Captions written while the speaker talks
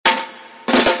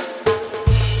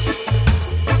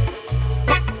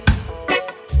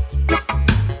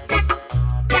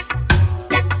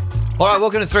All right,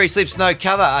 welcome to Three Slips No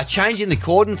Cover. Changing the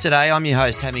cordon today. I'm your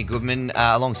host, Hammy Goodman.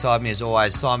 Alongside me, as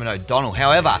always, Simon O'Donnell.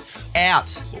 However,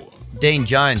 out, Dean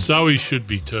Jones. So he should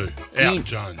be too. Out, In.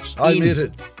 Jones. I admit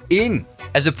it. In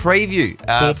as a preview.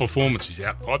 Poor performance. He's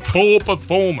out. Poor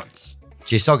performance.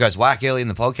 Geez, so goes whack early in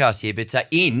the podcast here, but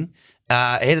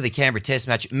ahead of the Canberra Test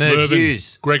match, Merv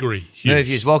Hughes. Gregory Hughes. Merv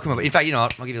Hughes, welcome. In fact, you know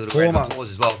what? I'll give you a little round of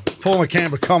applause as well. Former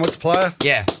Canberra Comets player.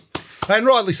 Yeah. And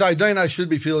rightly so, Dino should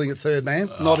be fielding at third man,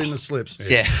 not in the slips.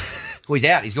 Yeah. Well, he's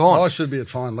out. He's gone. I should be at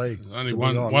fine league. Only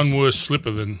one worse slipper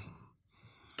than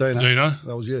Dino.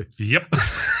 That was you. Yep.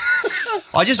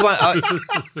 I just want...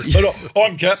 But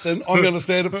I'm captain. I'm going to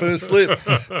stand at first slip.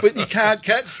 But you can't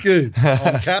catch Scoob.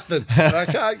 I'm captain.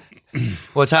 Okay.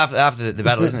 Well, it's after the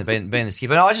battle, isn't it, being the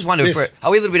skipper? And I just wonder, Yes. are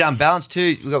we a little bit unbalanced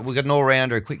too? We've got an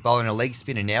all-rounder, a quick bowler and a leg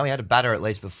spinner now. We had a batter at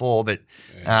least before, but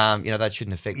that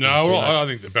shouldn't affect things too much. I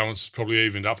think the balance has probably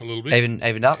evened up a little bit.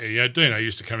 Evened up? Yeah, Dino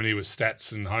used to come in here with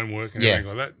stats and homework and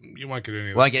everything like that. You won't get any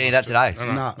of that. Won't get any of that today?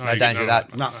 No No danger of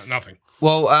that? No, nothing.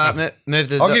 Well,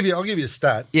 Merv, I'll give you a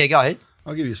stat. Yeah, go ahead.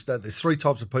 I'll give you a stat. There's three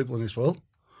types of people in this world.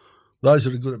 Those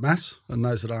that are good at maths and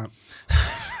those that aren't.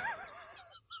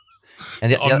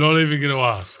 And I'm not even going to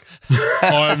ask.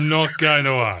 I'm not going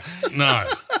to ask. No.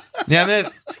 Now,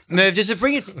 Merv, just to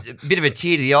bring it a bit of a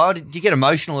tear to the eye, do you get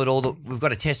emotional at all that we've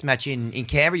got a test match in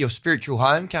Canberra, your spiritual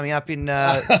home, coming up in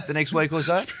the next week or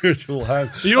so? Spiritual home.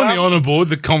 Are you on the honour board,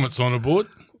 the Comets honour board?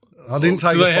 I didn't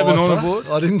take Do they have an fiver. honour board?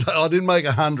 I didn't make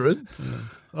 100.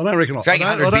 I don't reckon Drank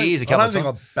 100 beers a couple of I don't think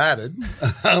I batted.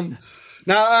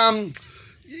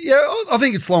 I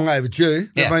think it's long overdue.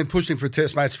 Yeah. They've been pushing for a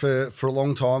test match for a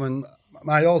long time, and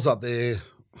mate, I was up there.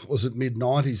 Was it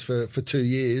mid-90s for 2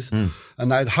 years,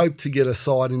 and they'd hoped to get a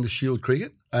side into Shield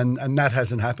cricket, and that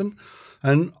hasn't happened.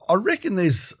 And I reckon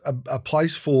there's a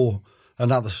place for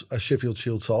a Sheffield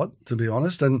Shield side, to be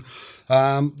honest. And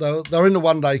they're in the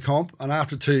one-day comp, and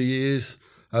after 2 years,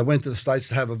 went to the States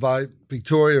to have a vote.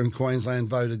 Victoria and Queensland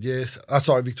voted yes.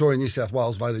 Victoria and New South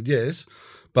Wales voted yes,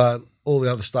 but all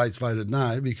the other states voted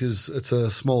no because it's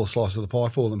a smaller slice of the pie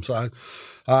for them. So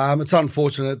it's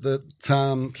unfortunate that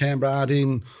Canberra aren't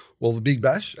in, the Big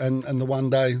Bash and the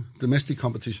one-day domestic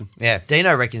competition. Yeah,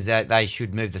 Dino reckons that they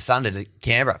should move the Thunder to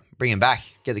Canberra, bring him back,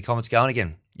 get the Comets going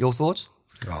again. Your thoughts?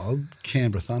 Oh,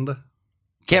 Canberra Thunder.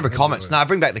 Canberra Comets. No,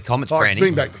 bring back the Comets branding.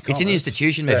 Bring back the Comets. It's an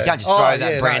institution, man. You can't just throw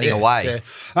that branding away.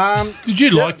 Yeah. Did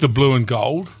you like the blue and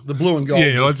gold? The blue and gold.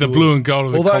 Yeah, like the blue and gold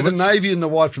of the Although Comets. the navy and the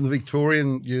white from the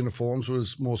Victorian uniforms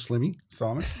was more slimmy,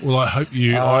 Simon. Well, I hope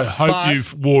you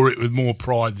wore it with more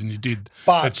pride than you did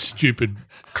that stupid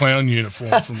clown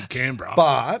uniform from Canberra.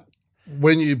 But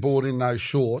when you bought in those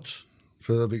shorts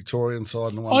for the Victorian side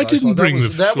and the one I didn't bring the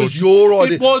that was shorts. your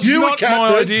idea. It was you not were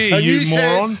captain, my idea, and you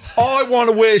said, moron. I want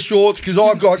to wear shorts because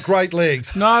I've got great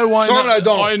legs. No, why Simon not?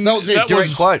 O'Donnell. That was it.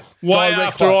 Direct quote. Way Direct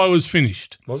after quote. I was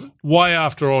finished. Was it? Way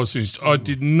after I was finished. I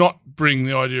did not bring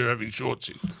the idea of having shorts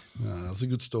in. No, that's a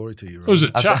good story to you. Right? Was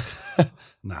it Chuck?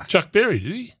 No. Chuck Berry,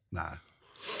 did he? No,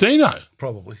 Dino?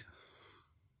 probably.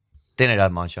 Dino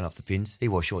don't mind showing off the pins. He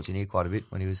wore shorts in here quite a bit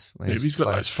when he was. Yeah, he's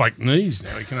got those fake knees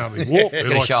now. He can hardly walk. They're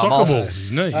Gotta like show 'em soccer off. balls,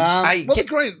 his knees. Hey, The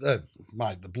green,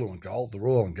 mate, the blue and gold, the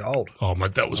royal and gold. Oh,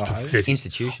 mate, that was pathetic.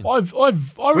 Institution. I was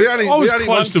only close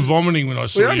won to vomiting when I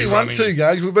saw We you only won running. 2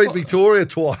 games. We beat Victoria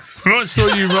twice. When I saw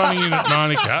you running in at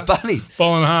Monica, Bunnies.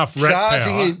 bowling half rat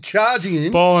power, Charging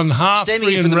in. bowling half Stemming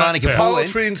in free for and the rat Monica power. Pool.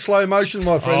 Poetry in slow motion,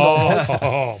 my friend. I was.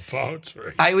 Oh,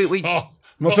 poetry. Hey, we Oh,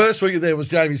 My first week there was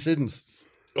Jamie Siddons.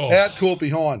 oh. Out court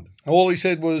behind. All he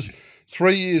said was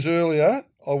 3 years earlier,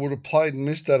 I would have played and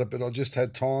missed at it, but I just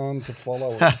had time to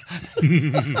follow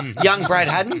it. young Brad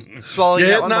Haddon swallowing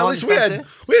that one behind listen, the stumps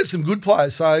there. we had some good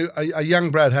players. So a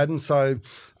young Brad Haddon,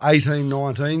 18,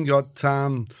 19, got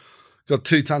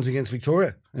 2 tons against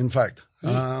Victoria, in fact.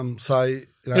 Yeah,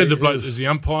 the bloke is the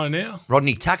umpire now,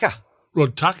 Rodney Tucker.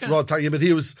 Rod Tucker. Right, tell you, but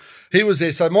he was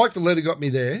there. So Mike Valletta got me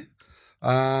there.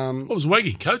 What was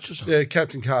Waggy, coach or something? Yeah,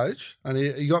 captain coach, and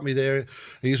he got me there.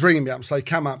 He was ringing me up and say,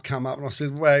 come up. And I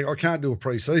said, well, I can't do a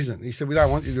pre-season. He said, we don't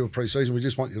want you to do a pre-season. We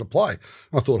just want you to play. And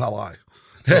I thought, hello.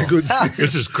 How good.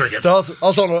 This is cricket. So I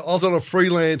was on a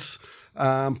freelance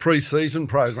pre-season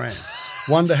program,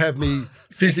 one to have me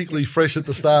physically fresh at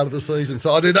the start of the season.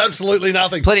 So I did absolutely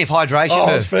nothing. Plenty of hydration. Oh,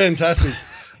 Merv. it's fantastic.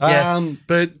 Yeah.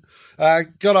 But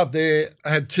got up there,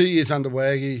 had 2 years under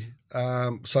Waggy.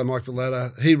 So Mike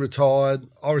Valletta, he retired.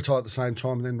 I retired at the same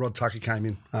time, and then Rod Tucker came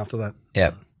in after that.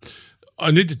 Yeah.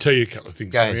 I need to tell you a couple of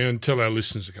things, Go ahead. and tell our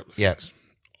listeners a couple of Yeah. things.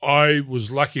 I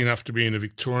was lucky enough to be in a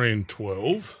Victorian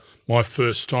 12. My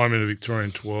first time in a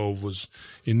Victorian 12 was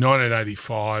in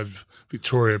 1985,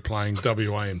 Victoria playing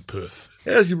WA in Perth.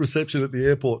 How's your reception at the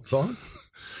airport, Simon?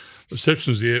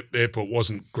 Reception of the airport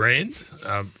wasn't grand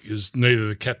because neither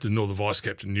the captain nor the vice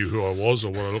captain knew who I was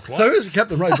or what I looked like. So who's the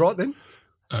captain? Ray Bright then?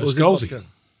 Scholesy.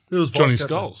 Who was Johnny vice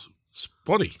captain? Scholes.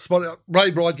 Spotty.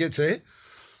 Ray Bright gets there.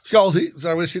 Scholesy,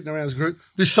 so we're sitting around as a group.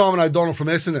 This Simon O'Donnell from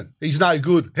Essendon, he's no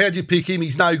good. How'd you pick him?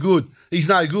 He's no good. He's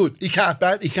no good. He can't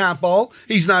bat. He can't bowl.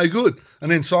 He's no good.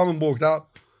 And then Simon walked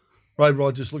up. Ray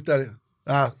Bright just looked at it.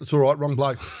 It's all right, wrong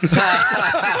bloke.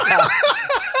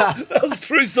 That was a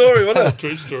true story, wasn't it?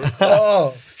 True story.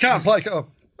 Oh, can't play.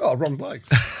 Oh, wrong bloke.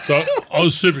 So I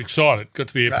was super excited. Got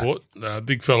to the airport.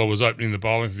 Big fella was opening the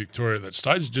bowling for Victoria at that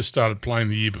stage. Just started playing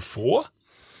the year before.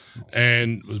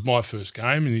 And it was my first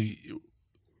game. And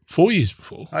 4 years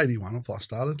before. 81 I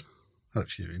started. Had a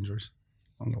few injuries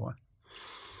on the way.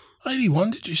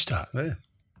 81 did you start? Yeah.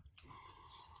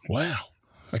 Wow.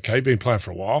 Okay, been playing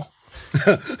for a while.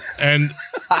 And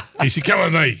he said, come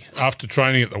with me after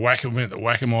training at the Wackham. Went at the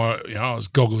Wackham, I was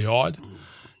goggly-eyed. He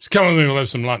said, come with me, we'll have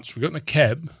some lunch. We got in a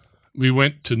cab. We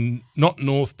went to not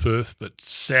North Perth, but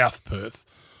South Perth.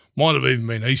 Might have even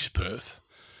been East Perth.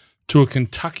 To a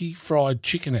Kentucky Fried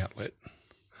Chicken outlet.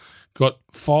 Got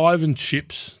 5 and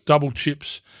chips, double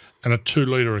chips, and a 2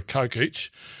 litre of Coke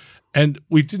each. And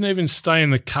we didn't even stay in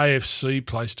the KFC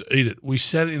place to eat it. We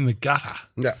sat in the gutter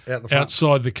out the front.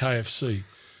 outside the KFC.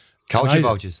 Culture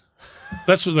vultures.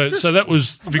 That's what so that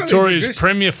was Victoria's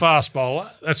premier fast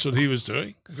bowler. That's what he was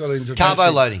doing. I've got to introduce Carbo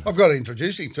him. loading. I've got to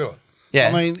introduce him to it. Yeah.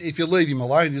 I mean, if you leave him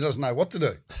alone, he doesn't know what to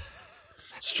do.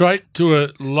 Straight to a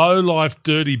low-life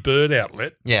dirty bird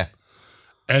outlet Yeah.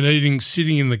 and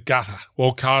sitting in the gutter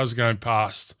while cars are going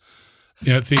past,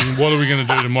 thinking, what are we going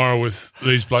to do tomorrow with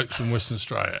these blokes from Western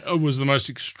Australia? It was the most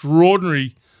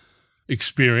extraordinary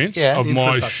experience of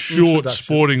my short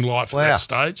sporting life at that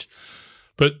stage.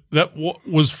 But that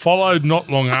was followed not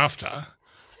long after,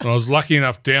 and I was lucky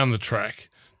enough down the track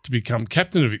to become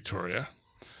captain of Victoria,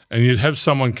 and you'd have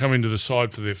someone come into the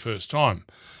side for their first time.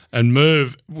 And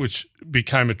Merv, which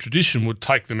became a tradition, would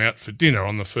take them out for dinner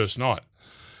on the first night.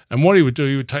 And what he would do,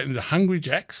 he would take them to Hungry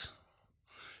Jack's.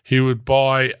 He would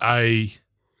buy a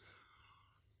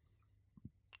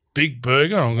big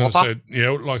burger, I'm going to say,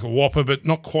 like a Whopper, but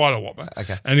not quite a Whopper.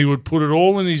 Okay. And he would put it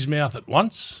all in his mouth at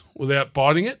once without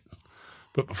biting it.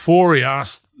 But before he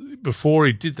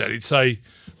did that, he'd say,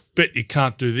 bet you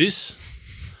can't do this.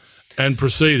 And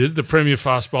proceeded, the premier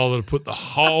fast bowler, to put the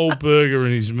whole burger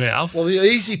in his mouth. Well, the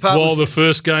easy part while the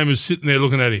first game was sitting there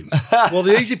looking at him. Well,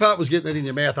 the easy part was getting it in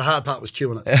your mouth. The hard part was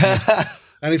chewing it.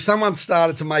 And if someone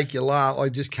started to make you laugh,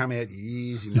 I'd just come out your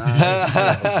ears, your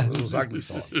nose. It was ugly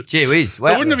side. Gee whiz.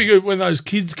 Wow. Wouldn't it be good when those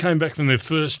kids came back from their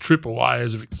first trip away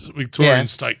as a Victorian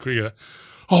state cricketer?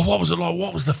 Oh, what was it like?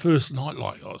 What was the first night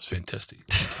like? Oh, it was fantastic.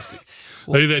 Fantastic.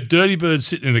 They either had dirty birds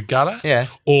sitting in a gutter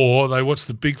or they watched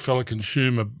the big fella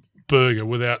consume a burger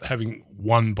without having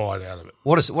one bite out of it.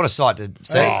 What a sight to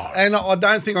see. And I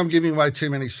don't think I'm giving away too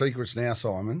many secrets now,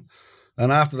 Simon.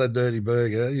 And after that dirty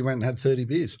burger, you went and had 30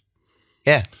 beers.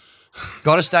 Yeah.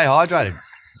 Got to stay hydrated.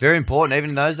 Very important,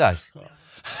 even in those days.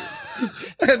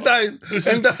 This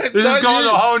has gone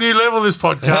to a whole new level, this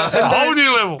podcast. A whole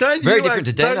new level. Very different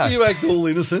to Dino. Don't you act all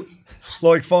innocent,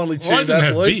 like finally tuned I didn't have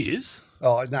athlete? beers.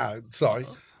 Oh, no, sorry.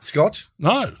 Scotch?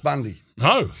 No. Bundy?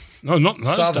 No, not in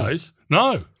those Southern. days.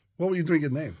 No. What were you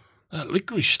drinking then?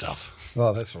 Licorice stuff.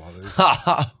 Oh, that's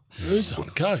right. Who's on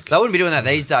Coke? They wouldn't be doing that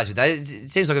these days, would they? It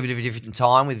seems like a bit of a different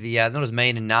time with the not as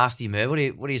mean and nasty Merv.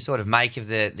 What do you sort of make of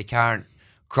the current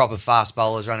crop of fast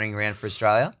bowlers running around for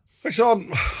Australia? Actually,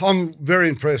 I'm very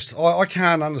impressed. I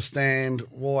can't understand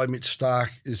why Mitch Starc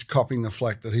is copping the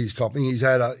flack that he's copping. He's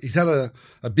had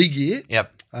a big year.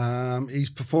 Yep.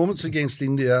 His performance against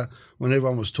India, when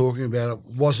everyone was talking about it,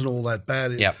 wasn't all that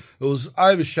bad. Yep. It was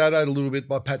overshadowed a little bit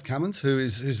by Pat Cummins,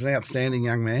 who's an outstanding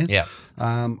young man. Yep.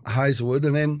 Hazelwood,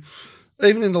 and then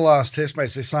even in the last Test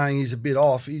match, they're saying he's a bit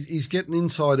off. He's getting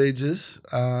inside edges.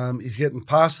 He's getting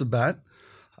past the bat.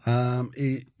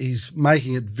 He's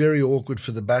making it very awkward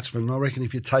for the batsman. And I reckon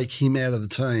if you take him out of the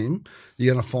team,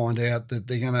 you're going to find out that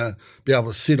they're going to be able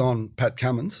to sit on Pat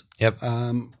Cummins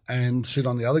and sit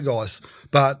on the other guys.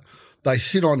 But they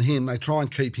sit on him, they try and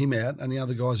keep him out, and the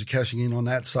other guys are cashing in on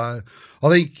that. So I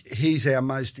think he's our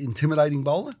most intimidating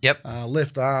bowler. Yep.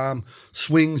 Left arm,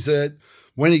 swings it.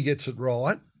 When he gets it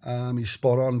right, he's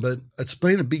spot on. But it's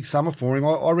been a big summer for him.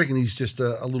 I reckon he's just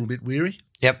a little bit weary.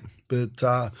 Yep.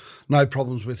 But no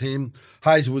problems with him.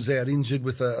 Hazelwood's out injured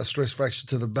with a stress fracture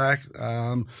to the back,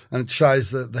 and it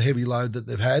shows the heavy load that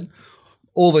they've had.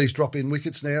 All these drop-in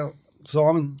wickets now,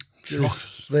 Simon.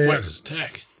 Flat as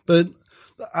tack. But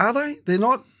are they? They're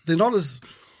not as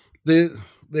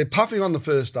they're puffing on the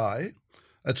first day.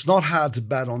 It's not hard to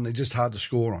bat on. They're just hard to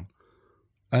score on.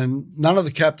 And none of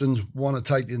the captains want to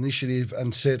take the initiative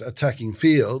and set attacking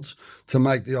fields to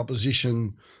make the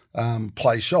opposition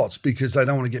play shots because they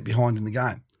don't want to get behind in the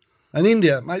game. And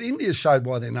India showed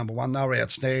why they're number one. They were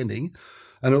outstanding.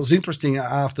 And it was interesting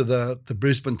after the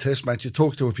Brisbane Test match, you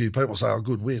talk to a few people, say, oh,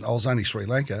 good win. I was only Sri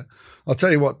Lanka. I'll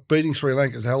tell you what, beating Sri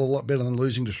Lanka is a hell of a lot better than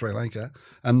losing to Sri Lanka.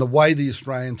 And the way the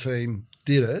Australian team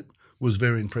did it was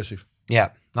very impressive. Yeah,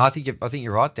 no, I think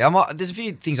you're right there. There's a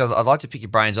few things I'd like to pick your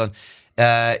brains on.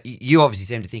 You obviously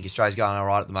seem to think Australia's going all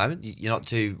right at the moment. You're not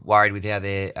too worried with how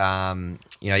they're,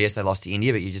 yes, they lost to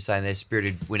India, but you're just saying they're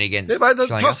spirited win against Sri Lanka.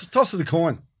 Toss of the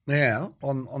coin now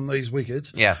on these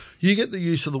wickets. Yeah. You get the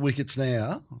use of the wickets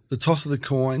now, the toss of the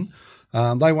coin.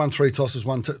 They won 3 tosses,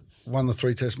 won the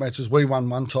 3 test matches. We won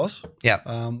 1 toss. Yeah.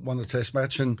 Won the test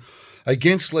match. And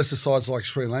against lesser sides like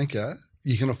Sri Lanka,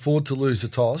 you can afford to lose a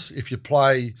toss. If you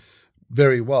play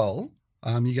very well,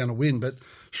 you're going to win. But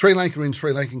Sri Lanka in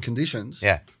Sri Lankan conditions,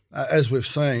 as we've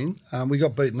seen, we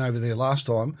got beaten over there last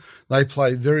time. They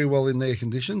played very well in their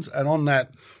conditions. And on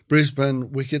that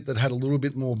Brisbane wicket that had a little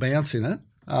bit more bounce in it,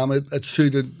 it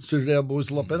suited our boys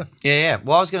a lot better. Yeah.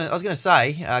 Well, I was going to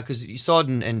say because Sod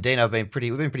and Dino have been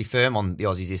we've been pretty firm on the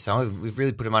Aussies this summer. We've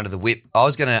really put them under the whip. I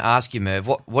was going to ask you, Merv,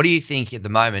 what do you think at the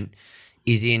moment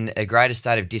is in a greater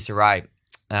state of disarray?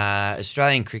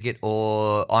 Australian cricket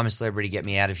or I'm a Celebrity, get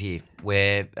me out of here?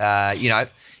 Where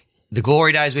the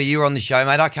glory days where you were on the show,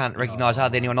 mate, I can't recognise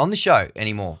hardly anyone on the show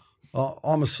anymore.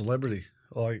 I'm a celebrity.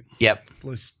 Yep. At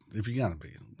least if you're going to be.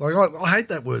 I hate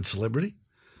that word celebrity.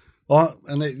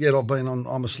 Yet I've been on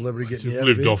I'm a Celebrity, get me out of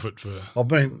here. Lived off it for I've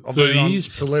been on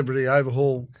years, Celebrity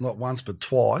Overhaul not once but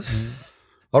twice.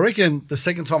 Mm-hmm. I reckon the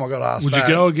second time I got asked Would back.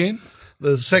 you go again?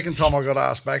 The second time I got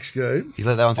asked back, Scoob. He's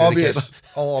let that one through obvious. the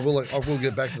keeper. I will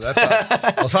get back to that.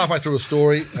 But I was halfway through a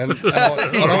story and I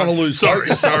don't want to lose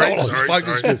focus.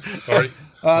 Sorry.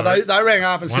 They rang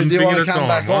up and said, do you want to come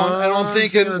back on? And I'm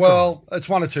thinking, well, it's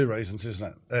one of 2 reasons, isn't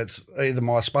it? It's either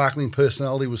my sparkling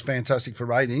personality was fantastic for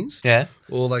ratings,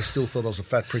 or they still thought I was a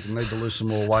fat prick and need to lose some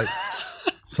more weight.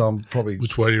 So I'm probably...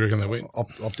 Which way do you reckon they went? I'm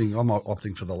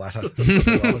opting for the latter, to be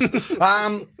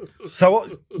honest.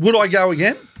 So would I go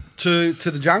again to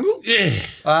the jungle? Yeah.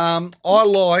 I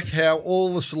like how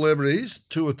all the celebrities,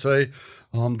 to a T,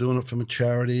 I'm doing it from a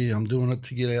charity, I'm doing it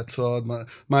to get outside.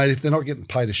 Mate, if they're not getting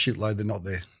paid a shitload, they're not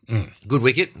there. Good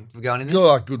wicket for going in there?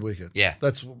 Oh, good wicket. Yeah.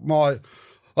 That's I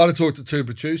had to talk to 2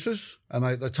 producers and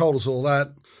they told us all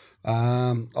that.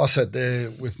 I sat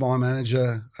there with my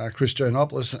manager, Chris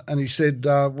Giannopoulos, and he said,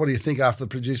 what do you think after the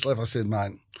producer left? I said,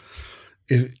 mate,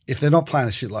 if they're not paying a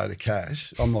shitload of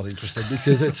cash, I'm not interested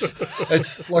because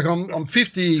it's like I'm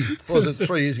 50, what was it,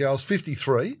 3 years ago, I was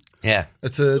 53. Yeah.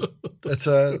 It's a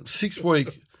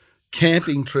 6-week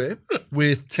camping trip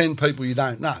with 10 people you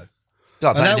don't know.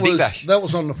 And that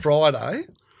was on the Friday.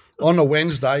 On the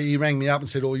Wednesday, he rang me up and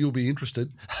said, oh, you'll be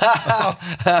interested.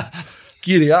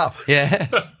 Giddy up. Yeah.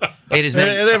 And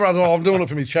everyone's like, I'm doing it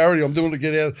for my charity. I'm doing it to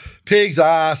get out. Pig's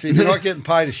ass. If you're not getting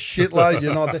paid a shitload,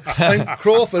 you're not there. And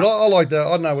Crawford, I like that. I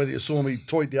don't know whether you saw me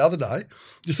tweet the other day.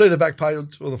 You see the back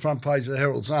page or the front page of the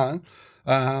Herald Sun.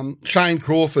 Shane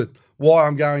Crawford, why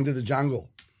I'm going to the jungle.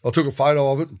 I took a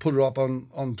photo of it and put it up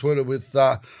on Twitter with,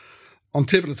 I'm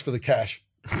tipping it's for the cash.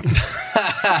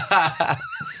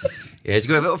 Yeah, he's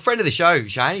good. A friend of the show,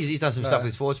 Shane. He's done some stuff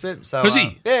with Sportsbet. So, was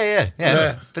he? Yeah.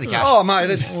 For the cash. Oh, mate,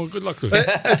 good luck with it.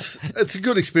 It's a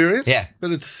good experience. Yeah.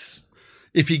 But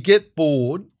if you get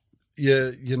bored,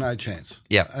 you're no chance.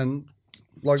 Yeah. And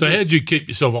so how did you keep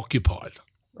yourself occupied?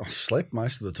 I slept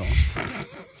most of the time.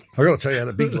 I got to tell you, I had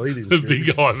a big lead in. The big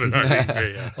Ivan. I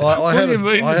had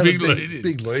a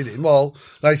big lead in. Well,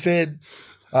 they said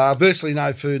virtually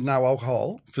no food, no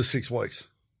alcohol for 6 weeks.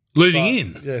 Leading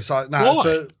in? Yeah, so no,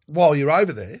 why? While you're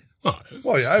over there. Oh.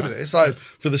 While you're over there. So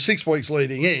for the 6 weeks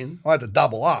leading in, I had to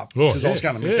double up because I was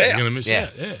going to miss out. You're going to miss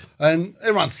out, yeah. And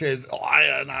everyone said,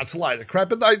 it's a load of crap.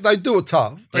 But they do it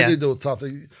tough. They do it tough.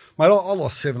 Mate, I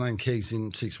lost 17 kegs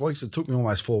in 6 weeks. It took me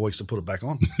almost 4 weeks to put it back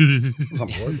on. It was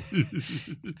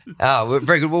unbelievable. Oh,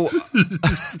 very good. Well,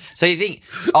 so you think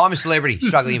I'm a Celebrity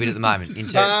struggling a bit at the moment?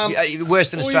 Worse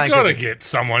than Australian you've got to cricket? get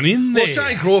someone in there. Well,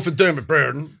 Shane Crawford, Dermot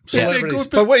Brereton, celebrities.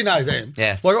 But we know them.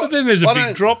 Yeah. But then there's a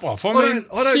big drop-off. I mean,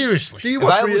 seriously. Do you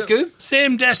watch Scoop?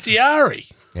 Sam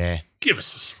Dastiari. Yeah. Give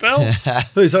us a spell.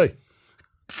 Who's he?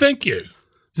 Thank you.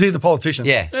 Is he the politician?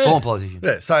 Yeah, former politician.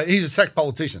 Yeah, so he's a sacked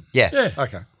politician. Yeah.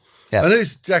 Okay. Yeah. And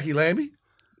who's Jackie Lambie?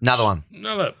 Another one.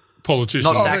 Another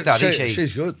politician. Not sacked, I think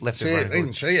she's good. Left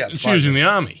even she outspoken. She was in the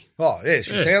army. Oh, yeah,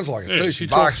 she sounds like it too. She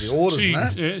barks the orders and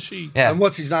that. Yeah, And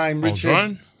what's his name? Richard.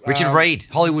 Drone. Richard Reed,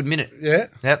 Hollywood Minute. Yeah.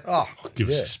 Yep. Oh, Give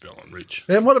us yeah. a spell on Rich.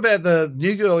 And what about the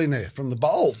new girl in there from the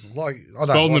Bowl? Like, I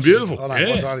don't Bold and watch the Beautiful, it. I don't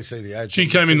yeah. watch, I only see the ads. She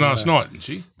came in last night, didn't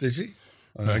she? Did she?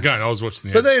 Again, I was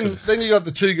watching the But ads then you got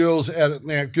the two girls out at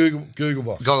now Google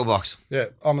Box. Gogglebox. Yeah,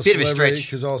 I'm a Bit of a celebrity stretch.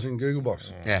 because I was in Google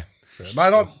Box. Yeah.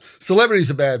 Yeah. Mate, celebrity's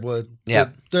a bad word. Yeah.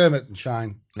 But Dermot and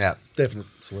Shane, Yeah. definite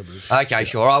celebrities. Okay,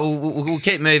 sure. All right, we'll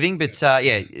keep moving, but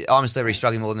yeah, I'm a celebrity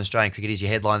struggling more than Australian cricket is your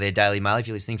headline there, Daily Mail, if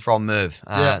you're listening from Merv.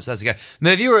 Yeah. So that's a go.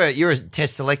 Merv, you're a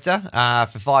test selector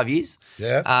for 5 years.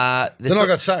 Yeah. Then I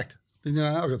got sacked. Didn't you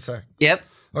know? I got sacked. Yep.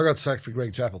 I got sacked for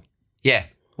Greg Chappell. Yeah.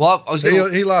 Well, I was going to...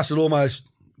 He lasted almost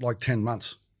like 10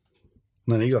 months.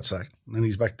 And then he got sacked. And then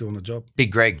he's back doing the job.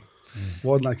 Big Greg.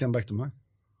 Why didn't they come back to me?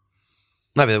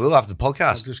 Maybe they will after the I'll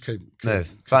podcast. just keep Merv,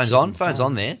 keep phone's on. checking the Phone's phone.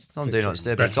 on there. It's on Do Not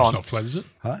Disturb, but it's Battery's on. not flat, is it?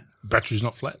 Huh? Battery's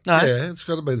not flat. No. Yeah, it's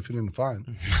got to be to fit in the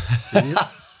phone. Idiot.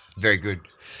 Very good.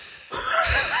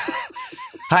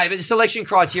 Hey, but the selection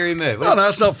criteria, Merv. Oh, no,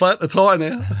 it's not flat. It's high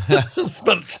now.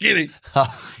 But it's skinny.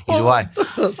 He's away.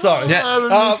 Sorry.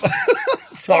 Yeah.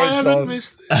 Sorry, I haven't Simon.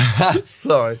 missed it.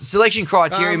 Sorry. Selection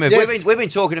criteria, Merv. yes. We've been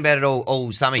talking about it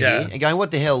all summer Yeah. here and going,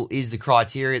 what the hell is the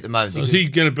criteria at the moment? Is he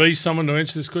going to be someone to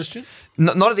answer this question?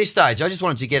 Not at this stage. I just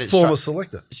wanted to get it Former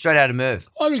selector. straight out of Merv.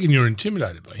 I reckon you're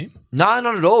intimidated by him. No,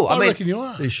 not at all. I I mean, reckon you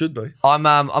are. He should be. I'm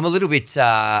a little bit.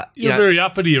 You're very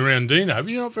uppity around Dino, but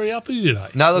you're not very uppity today.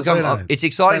 No, look, Dino- it's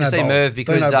exciting to Dino see bowled. Merv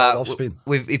because Dino bowled off spin.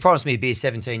 he promised me a beer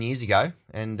 17 years ago,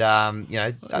 and you know,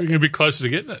 You're going to be closer to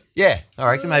getting it. yeah,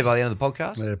 I reckon maybe by the end of the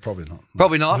podcast. Yeah, probably not.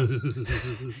 Probably not.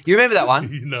 You remember that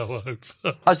one? You know,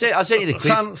 I I sent you the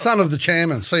clip. Son of the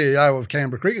chairman, CEO of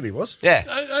Canberra Cricket, he was. Yeah,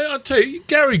 I'll tell you,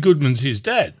 Gary Goodman's his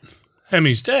dad.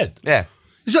 Hammy's dad. yeah.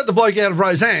 Is that the bloke out of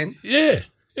Roseanne? Yeah.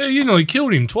 Yeah, you nearly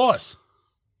killed him twice.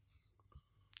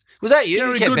 Was that you?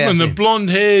 Gary You kept Goodman, the bouncing.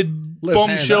 blonde-haired Left-hander.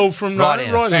 bombshell from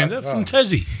Right-hander. right-hander Oh, from oh.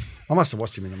 Tassie. I must have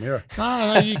watched him in the mirror.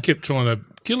 No, you kept trying to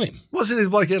kill him. Wasn't he the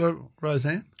bloke out of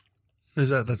Roseanne? Who's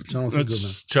that? That's Jonathan Goodman.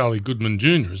 That's Charlie Goodman Jr.,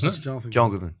 isn't That's it? Jonathan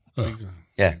John Goodman.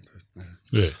 Yeah,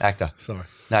 Yeah. actor. Sorry.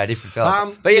 No, different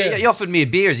fella. But yeah, you offered me a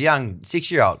beer as a young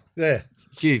 6-year-old. Yeah.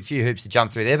 Few hoops to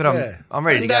jump through there, but I'm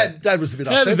ready And to go. Dad was a bit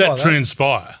How upset did by that that.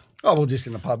 transpire? Oh, well, just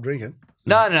in the pub drinking.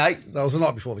 No. That was the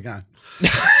night before the game.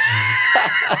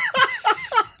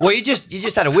 Well, you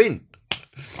just had a win.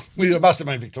 It must have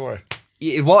been Victoria.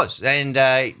 It was, and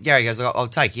Gary goes, "I'll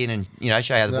take you in and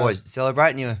show you how the No. boys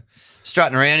celebrate." And you were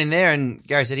strutting around in there, and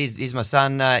Gary said, "Here's my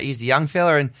son. He's the young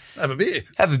fella, and Have a beer.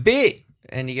 have a beer."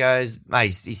 And he goes,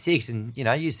 "Mate, he's 6," and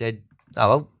you said, "Oh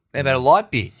well, how about a light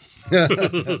beer?" Got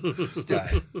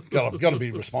to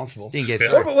be responsible. Didn't get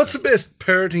through. What's the best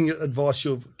parenting advice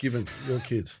you've given your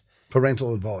kids?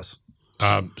 Parental advice.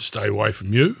 Stay away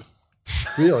from you.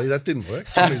 Really, that didn't work.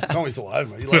 Tommy's all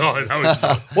over me. No, I know it's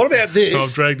not. What about this?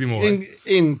 I've dragged him away.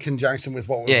 In conjunction with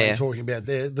what we've Yeah. been talking about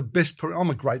there, the best. I'm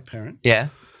a great parent. Yeah,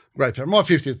 Great parent. My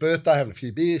 50th birthday, having a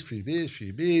few beers.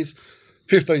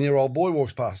 15-year-old boy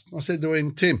walks past. I said to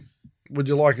him, "Tim, would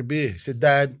you like a beer?" He said,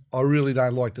 "Dad, I really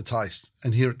don't like the taste."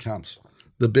 And here it comes.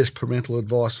 The best parental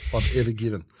advice I've ever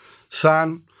given.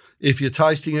 Son, if you're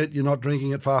tasting it, you're not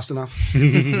drinking it fast enough.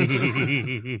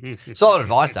 solid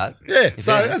advice, that. Yeah.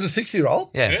 So as a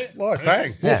 6-year-old, Yeah. like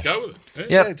bang. Let's go with it.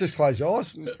 Yep. Yeah, just close your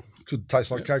eyes. Could taste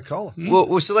like Coca-Cola.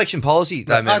 Well, selection policy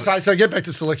though, man. So get back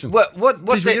to selection. What's Jeez,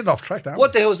 we're the, getting off track, aren't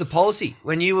what we? the hell's the policy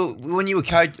when you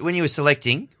were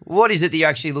selecting? What is it that you're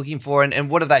actually looking for, and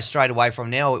what are they strayed away from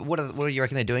now? What do you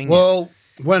reckon they're doing? now? Well,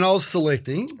 when I was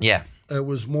selecting, Yeah, it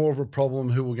was more of a problem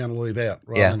who we're going to leave out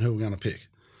rather Yeah. than who we're going to pick.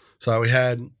 So we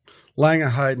had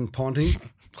Langer, Hayden, Ponting,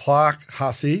 Clark,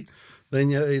 Hussey. Then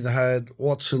you either had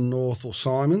Watson, North or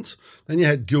Simons. Then you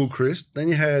had Gilchrist. Then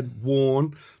you had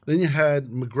Warren. Then you had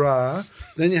McGrath.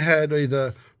 Then you had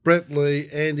either Brett Lee,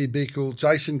 Andy Bickle,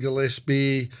 Jason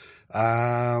Gillespie,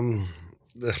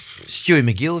 Stewie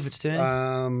McGill if it's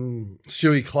turning.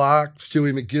 Stewie Clark,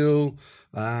 Stewie McGill.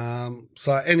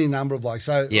 So any number of blokes.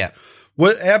 So Yeah.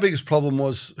 our biggest problem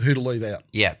was who to leave out.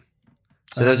 Yeah.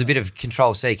 So there's a bit of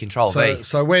control C, control So, V.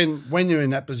 so when you're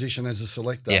in that position as a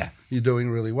selector, Yeah. you're doing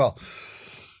really well.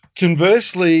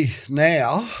 Conversely,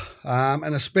 now,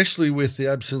 and especially with the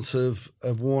absence of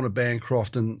Warner,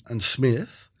 Bancroft, and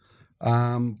Smith,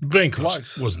 Bancroft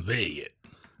blokes. wasn't there yet.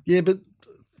 Yeah, but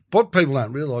what people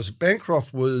don't realise,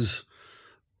 Bancroft was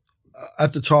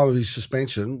at the time of his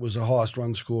suspension was the highest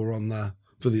run scorer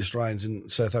for the Australians in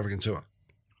South African tour.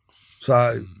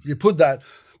 So you put that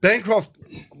Bancroft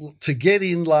to get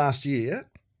in last year.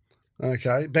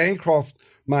 Okay, Bancroft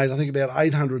made I think about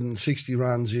 860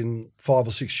 runs in 5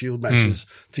 or 6 Shield matches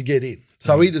to get in.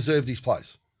 So he deserved his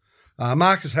place.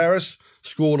 Marcus Harris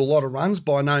scored a lot of runs.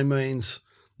 By no means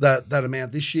that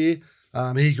amount this year.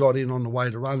 He got in on the way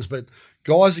to runs, but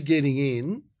guys are getting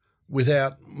in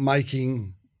without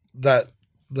making that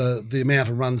the amount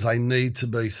of runs they need to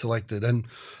be selected. And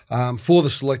for the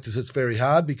selectors, it's very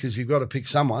hard because you've got to pick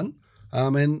someone,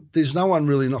 and there's no one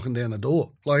really knocking down the door.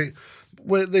 Like,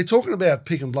 they're talking about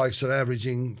picking blokes that are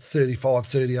averaging 35,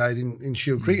 38 in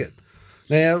Shield cricket.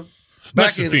 Now,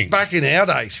 back in our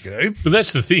day, Scoop. But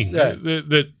that's the thing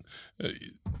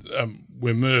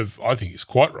where Merv, I think, is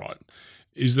quite right,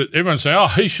 is that everyone's saying,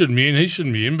 he shouldn't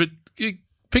be in, but you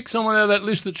pick someone out of that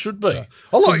list that should be. Yeah.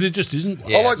 There just isn't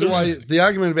one. I like the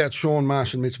argument about Sean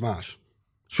Marsh and Mitch Marsh.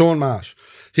 Sean Marsh,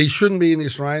 he shouldn't be in the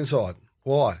Australian side.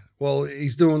 Why? Well,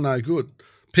 he's doing no good.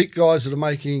 Pick guys that are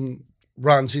making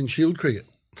runs in Shield cricket.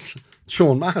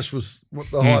 Sean Marsh was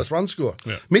the highest run scorer.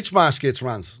 Yeah. Mitch Marsh gets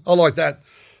runs. I like that.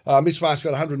 Mitch Marsh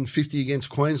got 150 against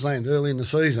Queensland early in the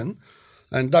season,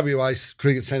 and WA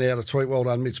Cricket sent out a tweet, "Well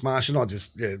done, Mitch Marsh," and I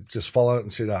just followed it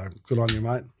and said, "Good on you,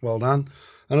 mate. Well done."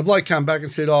 And a bloke came back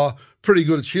and said, "Pretty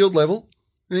good at Shield level."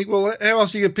 You think, well, how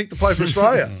else do you get picked to play for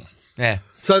Australia? Yeah.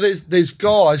 So there's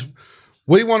guys.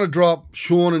 We want to drop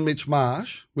Sean and Mitch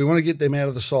Marsh. We want to get them out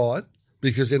of the side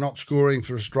because they're not scoring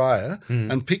for Australia,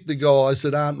 and pick the guys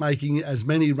that aren't making as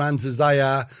many runs as they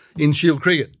are in Shield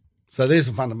cricket. So there's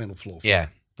a fundamental flaw. Yeah,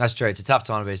 that's true. It's a tough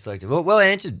time to be selected. Well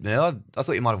answered, man. I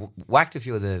thought you might have whacked a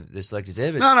few of the selectors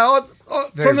there. But no.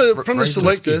 From the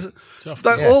selectors,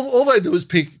 all they do is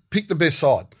pick the best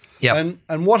side. Yep.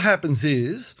 And what happens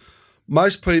is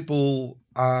most people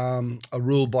are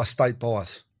ruled by state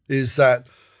bias. Is that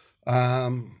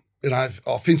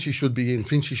Finchy should be in.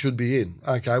 Finchy should be in.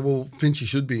 Okay, well, Finchy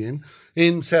should be in.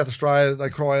 In South Australia, they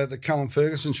cry out that Cullen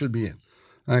Ferguson should be in.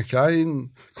 Okay,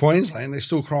 in Queensland, they're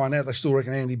still crying out. They still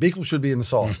reckon Andy Bickle should be in the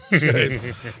side.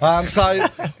 So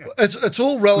it's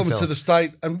all relevant to the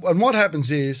state. And what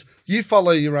happens is you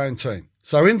follow your own team.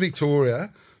 So in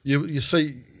Victoria, you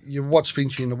watch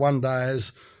Finchy in the one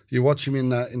days. You watch him in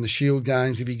the Shield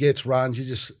games. If he gets runs,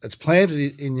 it's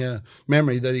planted in your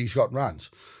memory that he's got runs.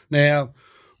 Now,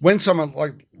 when someone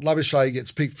like Labuschagne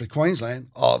gets picked for Queensland,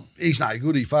 he's no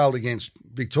good. He failed against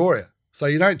Victoria. So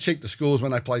you don't check the scores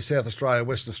when they play South Australia,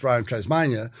 Western Australia and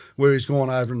Tasmania, where he's gone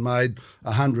over and made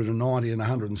 190 and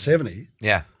 170.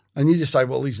 Yeah. And you just say,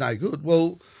 well, he's no good.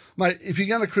 Well, mate, if you're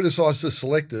going to criticise the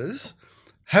selectors,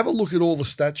 have a look at all the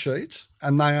stat sheets,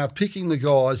 and they are picking the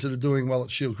guys that are doing well at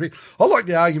Shield cricket. I like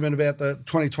the argument about the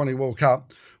 2020 World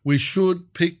Cup. We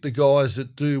should pick the guys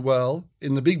that do well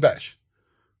in the Big Bash.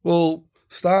 Well,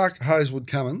 Stark, Hazelwood,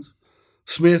 Cummins,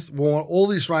 Smith, Warren, all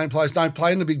the Australian players don't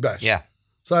play in the Big Bash. Yeah.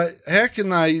 So how can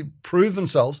they prove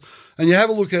themselves? And you have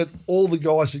a look at all the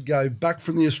guys that go back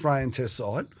from the Australian Test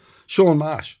side. Sean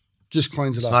Marsh just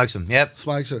cleans it up. Smokes them, yep.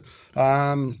 Smokes it.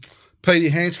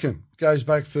 Petey Hanscom goes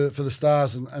back for the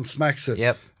Stars and smacks it.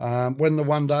 Yep. When the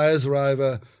one-dayers are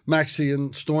over, Maxey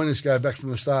and Stoinis go back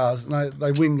from the Stars, and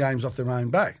they win games off their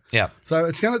own back. Yeah. So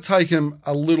it's going to take them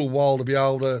a little while to be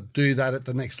able to do that at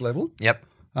the next level. Yep.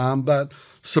 But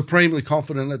supremely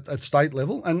confident at state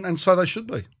level, and so they should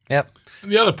be. Yep.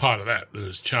 And the other part of that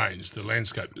has changed, the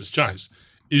landscape that has changed,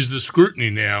 is the scrutiny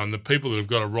now and the people that have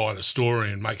got to write a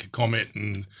story and make a comment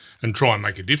and try and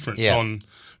make a difference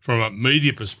from a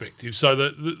media perspective. So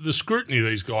the scrutiny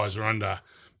these guys are under,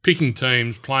 picking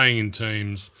teams, playing in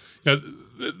teams,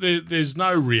 there's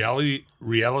no reality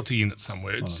in it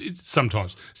somewhere. It's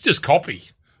sometimes it's just copy.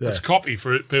 Yeah. It's copy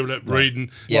for people to read,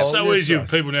 and it's so easy for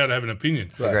people now to have an opinion.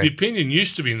 Right. The opinion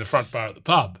used to be in the front bar at the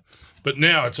pub, but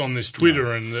now it's on this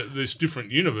Twitter and this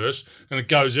different universe, and it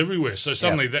goes everywhere. So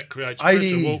suddenly that creates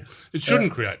pressure. Well, it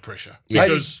shouldn't create pressure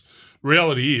because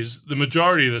reality is the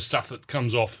majority of the stuff that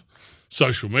comes off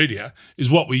social media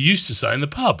is what we used to say in the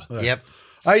pub. Yeah. Yep.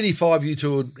 85 you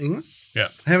toured England. Yeah.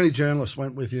 How many journalists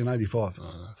went with you in 85?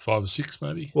 5 or 6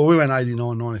 maybe. Well, we went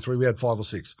 89, 93. We had 5 or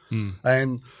 6.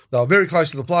 And they were very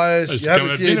close to the players. You have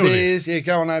a few beers. Yeah,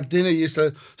 go and have dinner. You used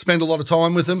to spend a lot of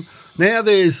time with them. Now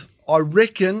I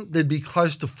reckon there'd be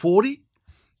close to 40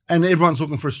 and everyone's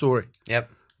looking for a story. Yep.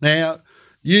 Now,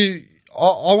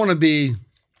 I want to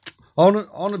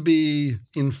be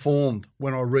informed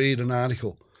when I read an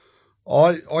article.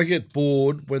 I get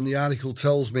bored when the article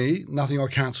tells me nothing I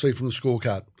can't see from the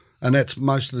scorecard, and that's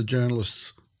most of the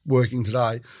journalists working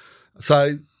today.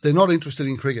 So they're not interested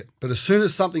in cricket. But as soon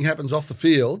as something happens off the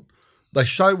field, they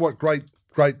show what great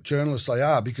journalists they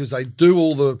are because they do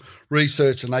all the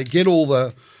research and they get all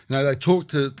the, they talk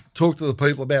to the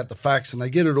people about the facts and they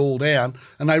get it all down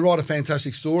and they write a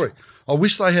fantastic story. I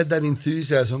wish they had that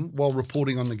enthusiasm while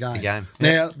reporting on the game.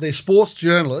 Now, they're sports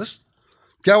journalists.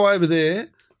 Go over there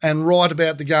and write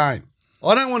about the game.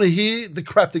 I don't want to hear the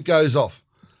crap that goes off.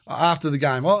 after the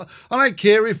game. I don't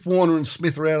care if Warner and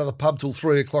Smith are out of the pub till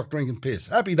 3 o'clock drinking piss.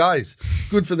 Happy days.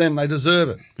 Good for them. They deserve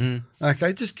it.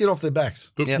 Okay, just get off their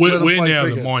backs. But Yep. we're now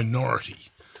cricket. the minority.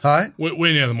 Hey?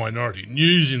 We're now the minority.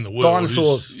 News in the world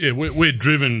Dinosaurs. we're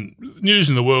driven. News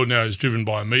in the world now is driven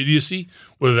by immediacy.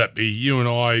 Whether that be you and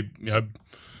I,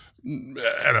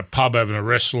 at a pub having a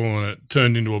wrestle and it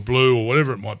turned into a blue or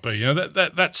whatever it might be.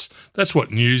 That's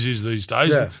what news is these days.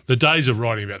 Yeah. The days of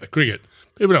writing about the cricket,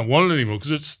 people don't want it anymore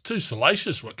because it's too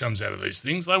salacious what comes out of these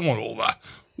things. They want all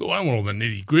the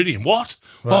nitty gritty and what?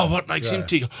 Right. Oh, what makes him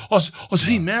tick? Was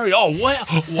he married? Oh,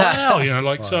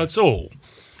 wow! So it's all.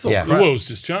 Yeah. The world's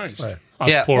just changed. Yeah. Us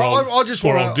Yeah. poor Well, old, I just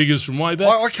poor wanna- old diggers from way back.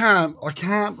 I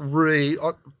can't read.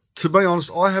 To be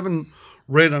honest, I haven't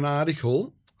read an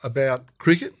article about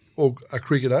cricket or a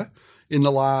cricketer in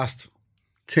the last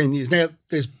 10 years. Now,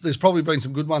 there's probably been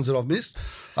some good ones that I've missed.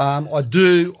 I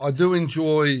do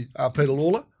enjoy Peter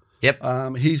Lawler.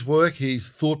 Yep. His work, he's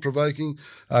thought-provoking.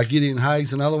 Gideon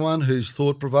Hayes, another one who's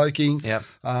thought-provoking. Yep.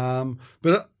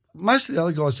 But most of the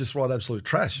other guys just write absolute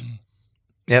trash.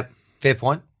 Yep. Fair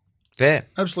point. Fair.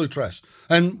 Absolute trash.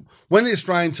 And when the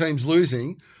Australian team's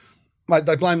losing, mate,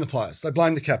 they blame the players. They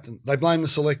blame the captain. They blame the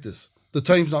selectors. The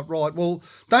team's not right. Well,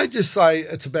 don't just say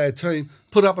it's a bad team.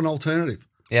 Put up an alternative.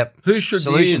 Yep. Who should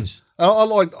Solutions. be in?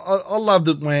 I loved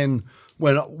it when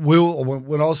I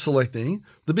was selecting.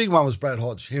 The big one was Brad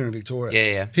Hodge here in Victoria.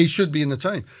 Yeah. He should be in the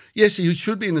team. Yes, he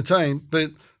should be in the team,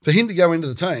 but for him to go into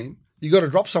the team, you got to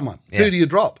drop someone. Yeah. Who do you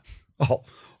drop? Oh,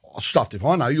 stuffed if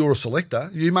I know. You're a selector.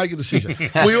 You make a decision.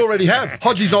 We already have.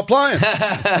 Hodgie's not playing.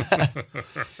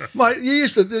 Mate,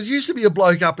 there used to be a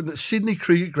bloke up in the Sydney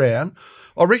Cricket Ground.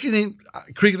 I reckon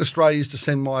Cricket Australia used to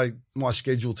send my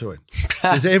schedule to him.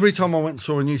 Because every time I went and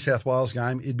saw a New South Wales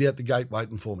game, he'd be at the gate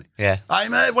waiting for me. Yeah. Hey,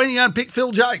 mate, when are you going to pick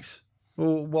Phil Jakes?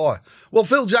 Well, why? Well,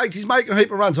 Phil Jakes, he's making a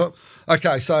heap of runs.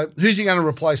 Okay, so who's he going to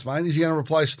replace, mate? Is he going to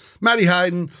replace Matty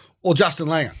Hayden or Justin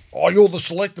Langer? Oh, you're the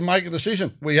selector, make a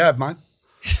decision. We have, mate.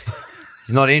 He's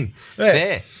not in. Yeah.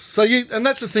 Fair. So and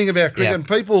that's the thing about cricket, Yeah. and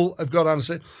people have got to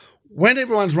understand, when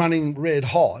everyone's running red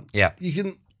hot, Yeah. you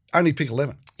can only pick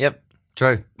 11. Yep.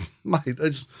 True. Mate,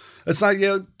 it's like,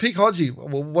 pick Hodgie.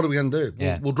 Well, what are we going to do?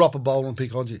 Yeah. We'll drop a bowl and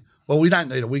pick Hodgie. Well, we don't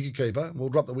need a wicket keeper. We'll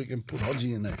drop the wicket and put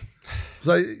Hodgie in there.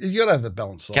 So you got to have the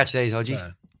balance side. Catch these, Hodgie. Yeah.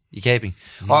 You're keeping.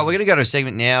 All right, we're going to go to a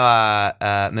segment now,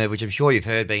 Merv, which I'm sure you've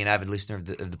heard being an avid listener of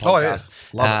the podcast.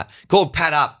 Oh, yeah. Love called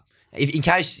Pad Up. In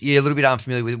case you're a little bit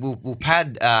unfamiliar with it, we'll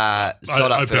pad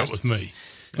Sod up Open up first. with me.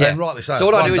 Yeah, and rightly so. So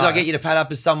what I One do is I day. get you to pad up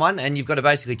as someone, and you've got to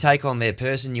basically take on their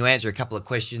person. You answer a couple of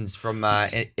questions from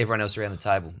everyone else around the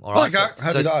table. All right. Okay,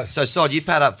 happy days. So Sod, you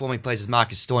pad up for me, please, as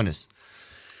Marcus Stoinis.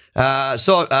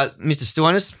 Mr.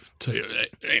 Stoinis. Tell you,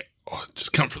 I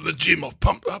just come from the gym. I've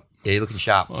pumped up. Yeah, you're looking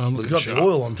sharp. I'm You've looking got sharp. the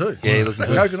oil on too. Yeah, you look Is that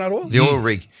good. coconut oil? The oil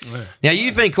rig. Now,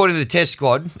 you've been called into the test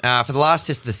squad for the last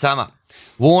test of the summer.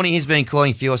 Warney has been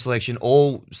calling for your selection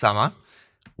all summer.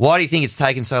 Why do you think it's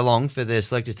taken so long for the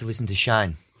selectors to listen to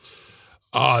Shane?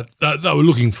 They were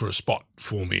looking for a spot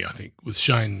for me, I think, with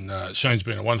Shane. Shane's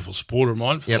been a wonderful supporter of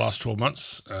mine for Yep. the last 12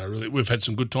 months. Really, we've had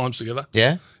some good times together.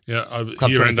 Yeah? Yeah, over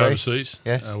Club here and 23. overseas.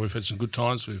 Yeah. We've had some good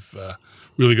times. We've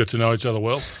really got to know each other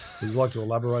well. Would you like to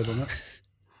elaborate on that?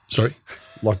 Sorry?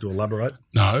 Like to elaborate?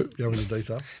 No, Go into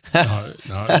detail. no.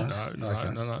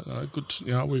 Good.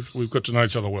 We've got to know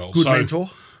each other well. Good So, mentor.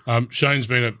 Shane's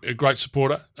been a great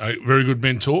supporter, a very good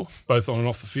mentor, both on and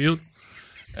off the field.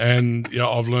 And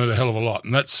I've learned a hell of a lot.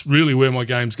 And that's really where my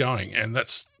game's going. And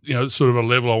that's sort of a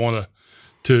level I want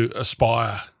to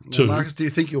aspire to. Well, Marcus, do you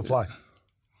think you'll play?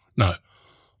 No,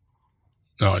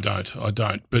 I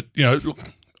don't. But, look,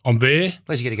 I'm there. At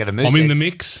least you get to go to Mooseheads. I'm in the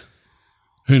mix.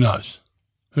 Who knows?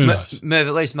 Who knows? Merv,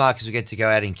 at least Marcus will get to go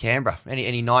out in Canberra.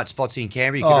 Any night spots in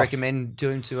Canberra you could recommend to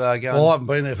him to go Well, I and... haven't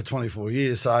been there for 24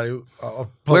 years, so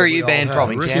Where are you banned from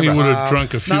I in reckon he Canberra? would have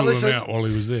drunk a few of listen, them out while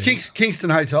he was there.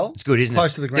 Kingston Hotel. It's good, isn't it?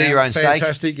 Close to the Do ground. your own steak.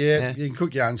 Fantastic, yeah. Yeah. You can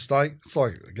cook your own steak. It's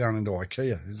like going into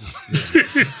IKEA. You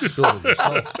just build it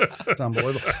yourself. It's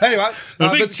unbelievable. Anyway,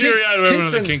 A big cheerio to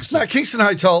everyone at Kingston. No, Kingston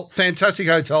Hotel, fantastic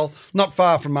hotel, not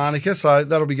far from Manuka, so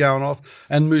that'll be going off.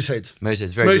 And Mooseheads.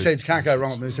 Mooseheads, very good. Mooseheads, can't go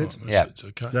wrong with Mooseheads. Yeah. It's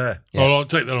okay. Yeah. Well, I'll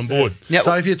take that on board. Yeah,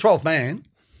 So if you're 12th man,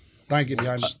 don't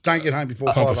get home before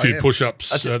 5 Pump a few a.m.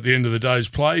 push-ups at the end of the day's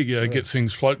play, get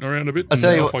things floating around a bit, I'll and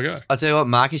tell you off what, I go. I'll tell you what,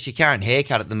 Marcus, your current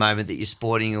haircut at the moment that you're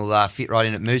sporting will fit right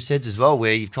in at Mooseheads as well,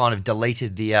 where you've kind of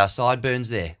deleted the sideburns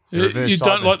there. The You reverse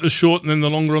don't sideburn. like the short and then the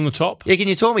longer on the top? Yeah, can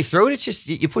you talk me through it? It's just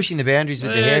you're pushing the boundaries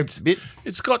with the hair a bit.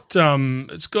 It's got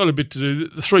a bit to do.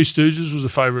 The Three Stooges was a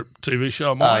favourite TV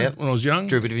show of mine yep. when I was young.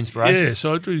 Drew a bit of inspiration. Yeah,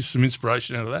 so I drew some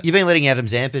inspiration out of that. You've been letting Adam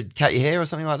Zampa cut your hair or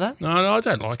something like that? No, I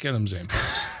don't like Adam Zampa.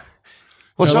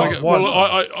 What's Now, wrong?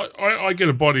 I get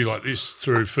a body like this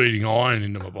through feeding iron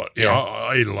into my body. Yeah,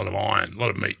 I eat a lot of iron, a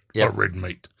lot of meat, a lot of red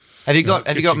meat. Have you got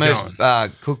Merv's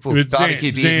cookbook, But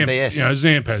barbecue beers and BS?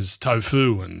 Zamp has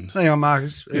tofu and Hang on,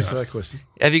 Marcus. Answer that question.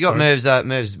 Have you got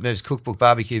Merv's cookbook,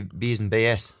 barbecue beers and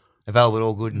BS? Available at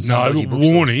all good and some dodgy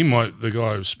bookstores? Warney, the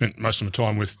guy I spent most of my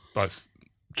time with both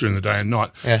during the day and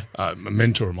night, a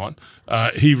mentor of mine,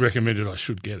 he recommended I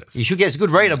should get it. You should get it. It's a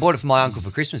good read. I bought it for my uncle for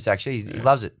Christmas, actually. He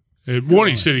loves it.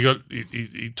 Warney said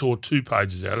he tore 2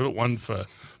 pages out of it, one for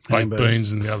baked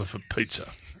beans and the other for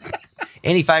pizza.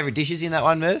 Any favourite dishes in that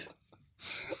one, Merv?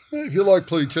 If you like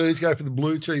blue cheese, go for the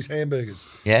blue cheese hamburgers.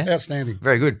 Yeah? Outstanding.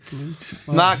 Very good.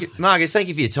 Marcus, thank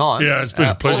you for your time. Yeah, it's been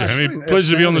a pleasure, Hammy.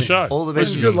 Pleasure to be on the show. All the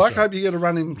best. Good luck. Hope you get a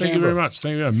run in Thank you very much.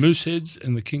 Thank you very much. Mooseheads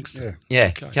and the Kingston.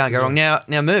 Yeah, can't go wrong. Now,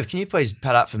 Merv, can you please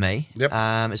pad up for me? Yep.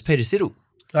 It's Peter Siddle.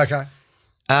 Okay.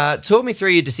 Talk me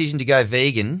through your decision to go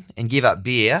vegan and give up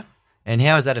beer, and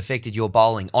how has that affected your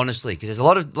bowling, honestly? Because there's a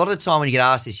lot of the time when you get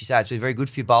asked this, you say it's been very good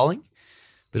for your bowling.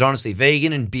 But honestly,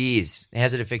 vegan and beers,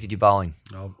 how's it affected your bowling?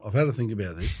 I've had to think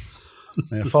about this.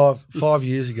 Now, 5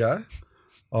 years ago,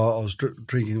 I was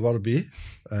drinking a lot of beer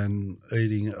and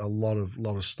eating a lot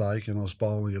of steak, and I was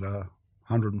bowling at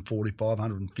 145,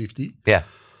 150. Yeah.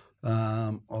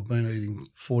 I've been eating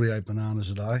 48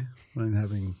 bananas a day. Been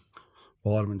having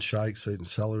vitamin shakes, eating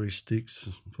celery sticks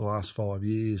for the last 5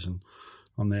 years, and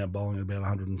I'm now bowling at about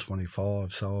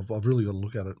 125. So I've really got to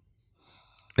look at it.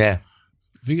 Yeah.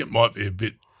 I think it might be a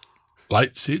bit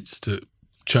late, Sids, to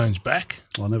change back.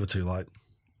 Well, never too late.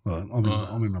 Well,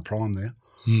 I'm in my prime there.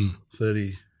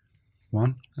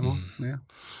 31, am I now?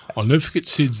 I'll never forget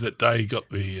Sid's that day he got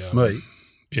the... Me?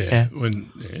 Yeah. I'll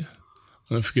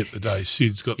never forget the day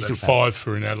Sid's got that 5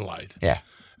 for in Adelaide. Yeah.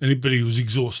 But he was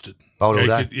exhausted. Bowled all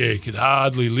day. He could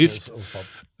hardly lift.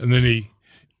 And then he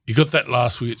got that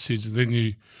last wicket, Sid's, and then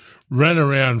you ran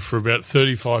around for about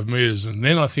 35 metres, and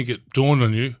then I think it dawned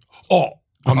on you,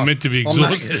 I'm meant to be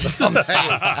exhausted.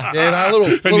 A little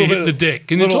and you hit the deck.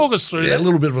 Can you talk us through that? Yeah, a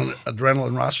little bit of an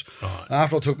adrenaline rush. Right.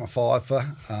 After I took my 5 for,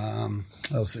 I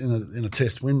was in a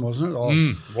test win, wasn't it?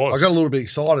 I got a little bit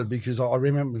excited because I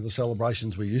remember the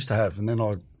celebrations we used to have, and then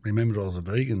I remembered I was a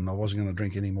vegan and I wasn't going to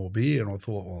drink any more beer, and I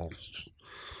thought, well,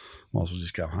 might as well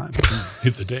just go home.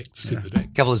 Hit the deck. Just hit the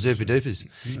deck. Couple of super dupers.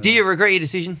 Yeah. Do you regret your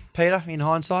decision, Peter, in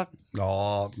hindsight?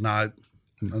 Oh, no.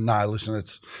 No, listen,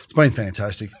 it's been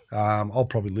fantastic. I'll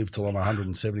probably live till I'm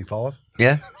 175.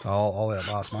 Yeah? So I'll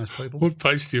outlast most people. What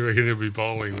pace do you reckon you'll be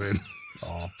bowling then?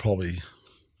 Probably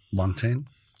 110.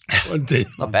 110.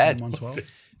 Not bad. 112.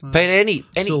 Peter, any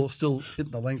Still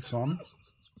hitting the length, Simon.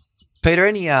 Peter,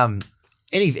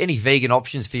 any vegan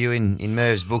options for you in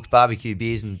Merv's book, Barbecue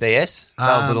Beers and BS?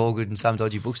 Available at all good in some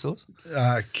dodgy bookstores?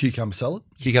 Cucumber salad.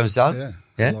 Cucumber salad?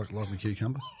 Yeah. I like my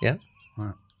cucumber. Yeah.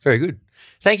 Right. Very good.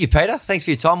 Thank you, Peter. Thanks for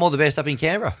your time. All the best up in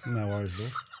Canberra. No worries there.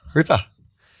 Ripper.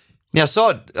 Now,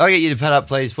 Sod, I'll get you to pad up,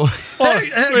 please. How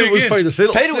good was Peter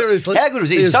Siddle? Seriously. How good was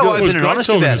he? He was so open and honest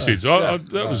about it.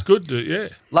 That was good.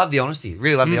 Love the honesty.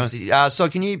 Really love the honesty.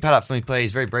 Sod, can you pad up for me,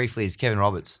 please, very briefly, as Kevin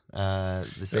Roberts, the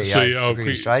CEO of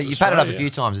Cricket Australia. You padded up a few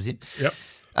times, as him.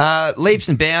 Yep. Leaps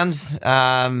and bounds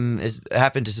has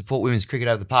happened to support women's cricket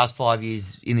over the past 5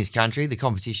 years in this country. The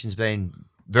competition's been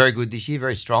very good this year,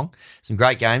 very strong. Some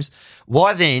great games.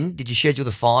 Why then did you schedule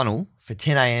the final for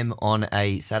 10 a.m. on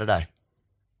a Saturday?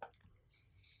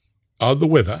 The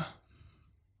weather.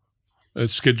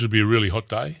 It's scheduled to be a really hot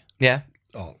day. Yeah.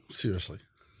 Oh, seriously.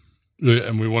 Yeah,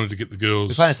 and we wanted to get the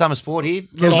girls. We're playing a summer sport here.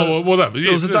 There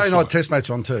was a day-night test match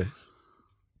on too.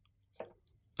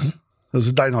 There was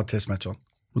a day-night test match on.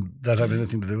 Would that have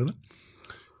anything to do with it?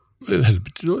 It had a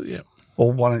bit to do with it, yeah.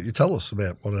 Well, why don't you tell us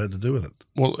about what it had to do with it?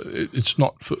 Well, it's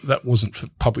not. That wasn't for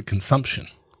public consumption.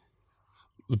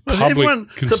 The public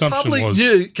consumption was.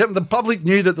 The public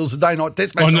knew that there was a day-night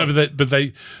test match. Oh no,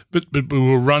 but we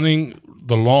were running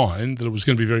the line that it was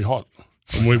going to be very hot,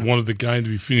 and we wanted the game to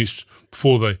be finished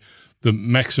before the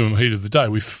maximum heat of the day.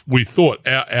 We thought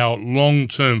our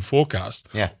long-term forecast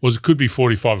was it could be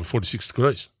 45 or 46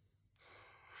 degrees.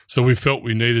 So we felt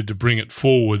we needed to bring it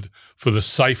forward for the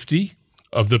safety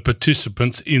of the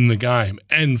participants in the game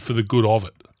and for the good of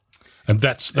it. And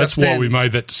that's why we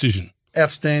made that decision.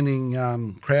 Outstanding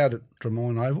crowd at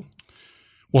Drummoyne Oval.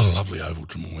 What a lovely oval,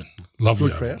 Drummoyne. Lovely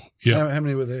good oval. Crowd. Yeah. How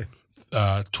many were there?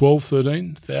 12,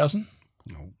 13,000.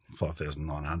 No,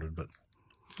 5,900, but...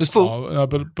 It was full. Oh,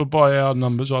 but by our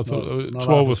numbers, I thought not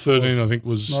 12 or 13, I think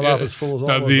was... Not half as full as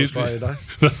I was Australia Day.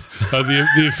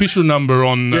 The official number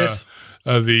on... Yes.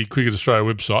 the Cricket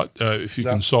Australia website, if you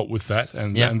consult with that.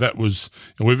 And that was,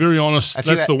 and we're very honest.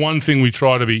 That's the one thing we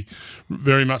try to be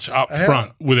very much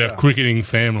upfront with our cricketing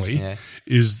family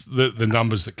is the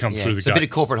numbers that come through the gate. A bit of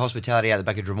corporate hospitality out the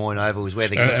back of Drummoyne Oval is where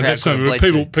the crowd that's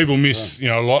something people miss,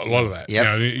 a lot of that.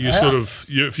 Yep. You sort of,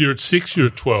 if you're at 6, you're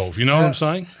at 12. You know what I'm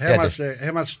saying?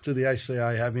 How much do the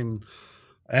ACA have in?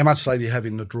 How much say do you have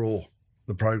in the draw,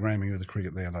 the programming of the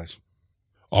cricket nowadays?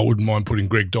 I wouldn't mind putting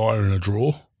Greg Dyer in a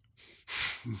draw.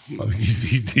 I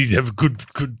think he'd have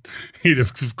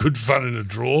good fun in a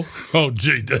draw. Oh,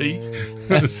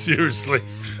 GD. Seriously.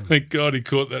 Thank God he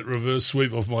caught that reverse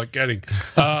sweep off Mike Gatting.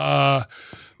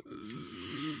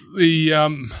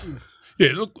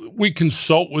 Look, we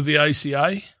consult with the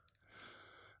ACA.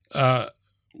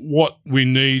 What we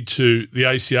need the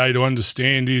ACA to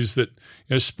understand is that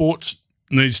sports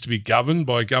needs to be governed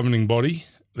by a governing body.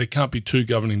 There can't be two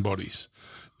governing bodies.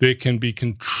 There can be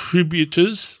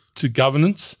contributors to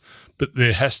governance, but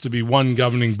there has to be one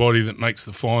governing body that makes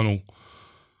the final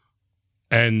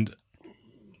and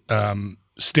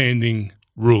standing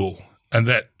rule, and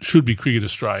that should be Cricket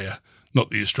Australia, not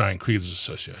the Australian Cricketers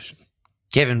Association.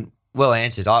 Kevin, well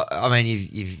answered. I mean,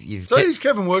 you've. So who's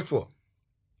Kevin work for?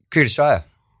 Cricket Australia.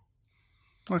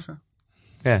 Okay.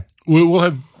 Yeah.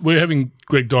 We're having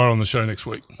Greg Dyer on the show next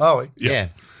week. Are we? Yeah.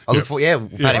 I look for we'll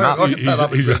pat him up. I can pat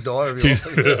up a Greg Dyer if you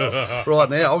want. Right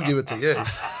now, I'll give it to you.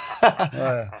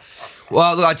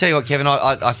 Well, look, I tell you what, Kevin,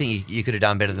 I think you could have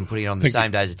done better than putting it on the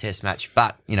same day as a test match.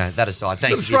 But, that aside,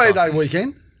 thanks. Australia Day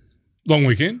weekend. Long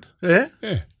weekend. Yeah.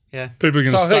 Yeah. People are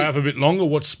going to stay up a bit longer,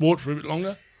 watch sport for a bit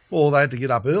longer. Well, they had to get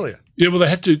up earlier. Yeah, well, they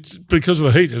had to because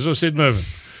of the heat, as I said, Mervyn.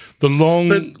 The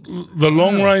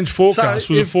long range forecast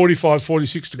was a 45,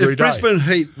 46 degree day. If Brisbane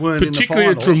Heat weren't in the final, particularly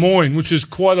at Drummoyne, which is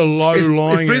quite a low lying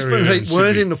area. If Brisbane Heat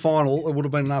weren't in the final, it would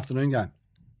have been an afternoon game.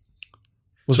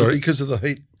 Was it because of the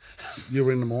heat? You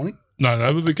were in the morning.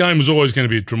 No, but the game was always going to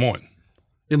be at Drummoyne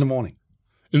in the morning.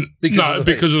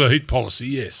 Because of the heat policy,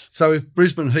 yes. So if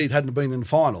Brisbane Heat hadn't been in the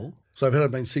final, so if it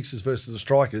had been Sixers versus the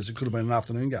Strikers, it could have been an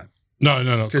afternoon game. No,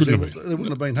 it couldn't have been. There wouldn't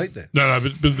have been heat there. No,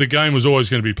 but the game was always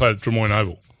going to be played at Drummoyne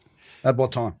Oval. At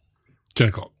what time? 10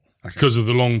 o'clock. Okay. Because of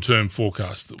the long-term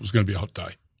forecast that was going to be a hot day.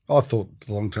 I thought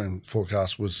the long-term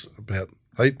forecast was about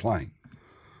heat playing.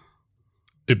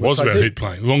 It was about heat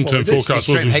playing. The long-term forecast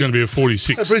was going to be a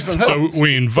 46. So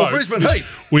we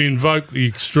invoked the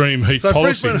extreme heat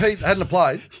policy. So Brisbane Heat hadn't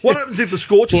played. What happens if the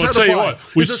Scorchers had played?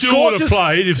 What, we still would have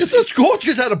played. If the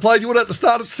Scorchers had played, you would have to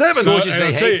start at 7. I'll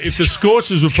tell you, if the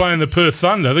Scorchers were playing the Perth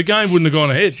Thunder, the game wouldn't have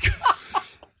gone ahead.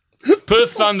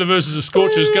 Perth Thunder versus the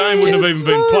Scorchers game wouldn't have even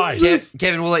been played.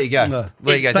 Kevin, we'll let you go. No.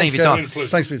 We'll let you go. Thank you for your time.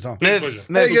 Thanks for your time. Pleasure.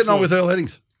 How are you getting on with Earl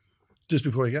Headings? Just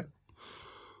before you go.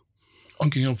 I'm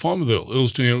getting on fine with Earl.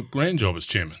 Earl's doing a grand job as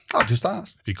chairman. I just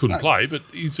asked. He couldn't play, but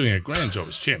he's doing a grand job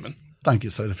as chairman. Don't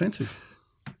get so defensive.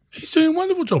 He's doing a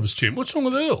wonderful job as chairman. What's wrong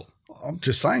with Earl? I'm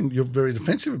just saying you're very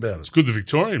defensive about it. It's good the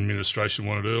Victorian administration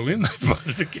wanted Earl in. They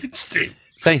voted against him.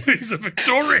 He's a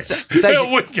Victorian. How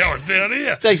are we going down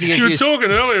here? You were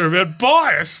talking earlier about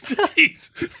bias.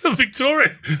 Jeez, the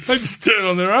Victorian, they just turn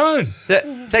on their own.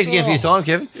 Thanks again for your time,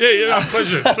 Kevin. Yeah,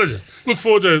 pleasure. Look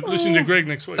forward to listening to Greg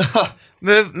next week.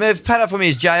 Merv, pat up for me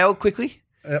as JL quickly.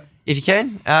 Yep. If you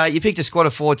can. You picked a squad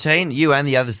of 14, you and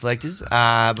the other selectors.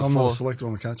 I'm not a selector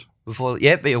on the coach. But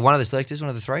you're one of the selectors, one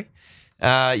of the three.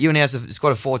 You announced a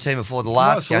squad of 14 before the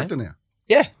last game. I'm not a selector now.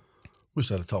 Yeah. Wish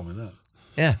they'd have told me that.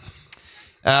 Yeah.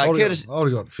 I would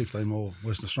have got 15 more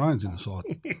Western Australians in the side.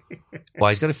 Well,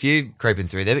 he's got a few creeping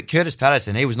through there, but Curtis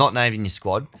Patterson, he was not named in your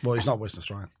squad. Well, he's not Western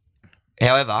Australian.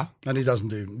 However... And he doesn't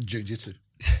do jiu-jitsu.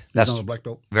 That's not a black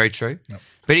belt. Very true. Yep.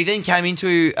 But he then came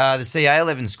into the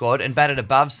CA11 squad and batted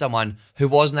above someone who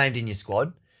was named in your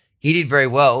squad. He did very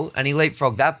well, and he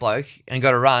leapfrogged that bloke and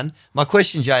got a run. My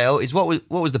question, JL, is what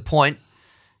was the point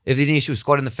of the initial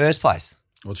squad in the first place?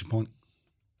 What's your point?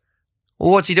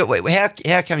 Well, what's he doing?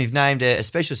 How come you've named a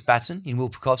specialist batsman in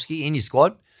Will Pukovski in your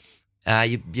squad?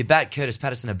 You bat Curtis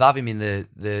Patterson above him in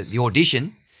the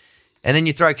audition, and then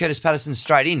you throw Curtis Patterson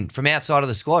straight in from outside of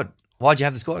the squad. Why'd you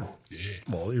have the squad? Yeah.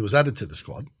 Well, he was added to the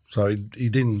squad, so he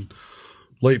didn't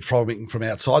leapfrog him from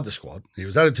outside the squad. He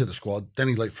was added to the squad, then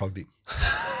he leapfrogged him.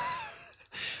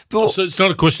 So it's not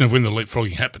a question of when the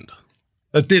leapfrogging happened.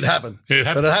 It did happen. It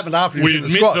happened. But it happened after he was in the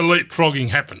squad. We admit the leapfrogging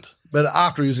happened. But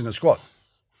after he was in the squad.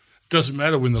 Doesn't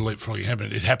matter when the leapfrogging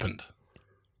happened. It happened.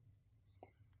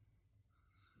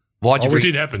 It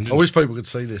did happen. I wish people could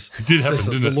see this. It did happen,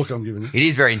 didn't it? The look I'm giving you. It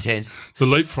is very intense. The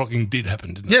leapfrogging did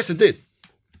happen, didn't it? Yes, it did.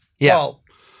 Yeah. Well,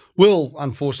 Will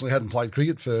unfortunately hadn't played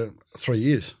cricket for 3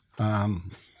 years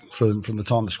from the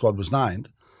time the squad was named.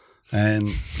 And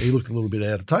he looked a little bit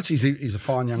out of touch. He's a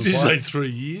fine young Did you player. say 3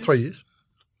 years? 3 years.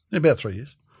 Yeah, about 3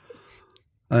 years.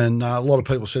 And a lot of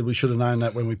people said we should have known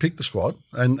that when we picked the squad,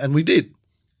 and we did.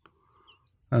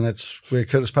 And that's where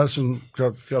Curtis Patterson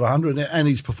got 100, and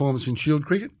his performance in Shield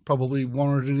cricket probably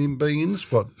warranted him being in the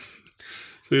squad.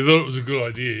 So you thought it was a good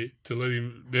idea to let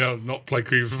him now not play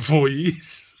cricket for 4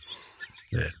 years?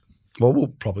 Yeah. Well, we'll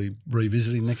probably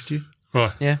revisit him next year.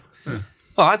 Right. Yeah.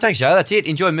 All right, thanks, Joe. That's it.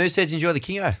 Enjoy Mooseheads, enjoy the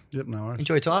Kingo. Yep, no worries.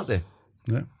 Enjoy your time up there.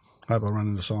 Yeah. Hope I run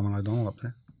into Simon O'Donnell up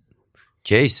there.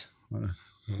 Jeez. Wow.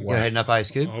 You're heading up A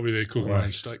Scoop. I'll be there cooking my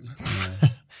own steak.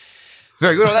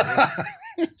 Very good. Well,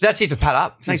 that's it for Pat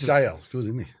Up. Thanks. Thanks. JL's good,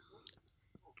 isn't he?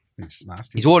 He's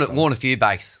nasty. He's worn a few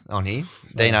bakes on here.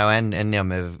 Dino and now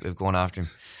Merv have gone after him.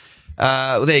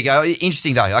 Well, there you go.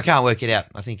 Interesting, though. I can't work it out.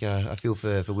 I think I feel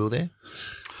for Will there.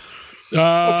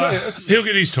 I'll tell you. He'll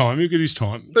get his time. But It's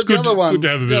the good, other one, good to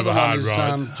have a bit of a hard is ride.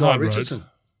 Jai Hard road. Richardson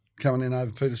coming in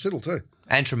over Peter Siddle too.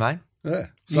 And Tremaine. Yeah.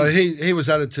 So he was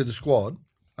added to the squad.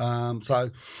 So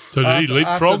did he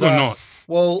leapfrog or not?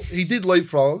 Well, he did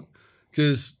leapfrog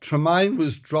because Tremaine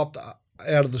was dropped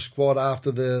out of the squad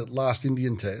after the last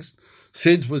Indian test.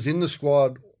 Sids was in the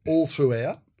squad all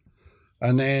throughout,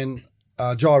 and then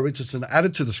Jai Richardson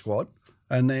added to the squad,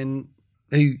 and then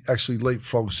he actually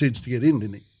leapfrogged Sids to get in,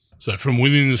 didn't he? So from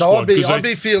within the So squad. 'Cause I'd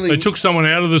be feeling they took someone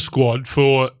out of the squad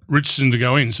for Richardson to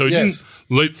go in. So he Yes. didn't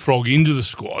leapfrog into the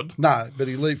squad, no, but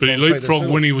he leapfrogged. but he Peter leapfrogged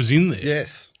Siddle. when he was in there.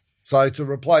 Yes. So to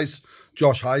replace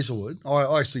Josh Hazelwood,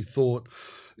 I actually thought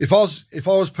if I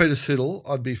was Peter Siddle,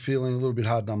 I'd be feeling a little bit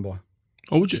hard done by.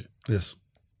 Oh, would you? Yes.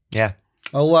 Yeah.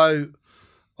 Although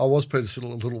I was Peter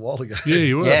Siddle a little while ago. Yeah,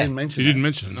 you were. I didn't mention You that. didn't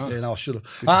mention it, no. Yeah, no, I should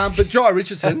have. But Jai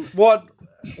Richardson, what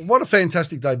a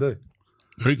fantastic debut.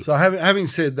 Very good. So having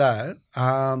said that,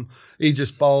 he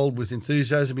just bowled with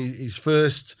enthusiasm. His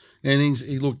first innings,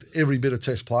 he looked every bit a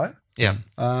test player. Yeah.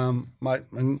 Mate,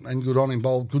 and good on him,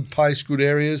 bowled good pace, good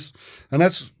areas, and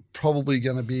that's probably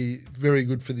going to be very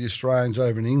good for the Australians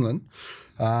over in England.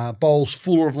 Bowls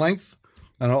fuller of length,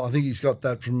 and I think he's got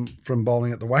that from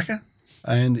bowling at the whacker,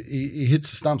 and he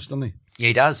hits the stumps, doesn't he? Yeah,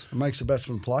 he does. It makes the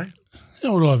batsman play. You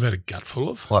know what I've had a gut full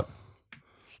of? What?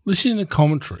 Listening to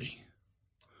commentary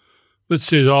that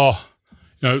says,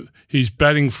 he's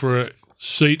batting for a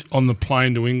seat on the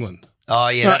plane to England. Oh,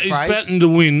 yeah, No, that he's phrase. batting to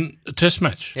win a test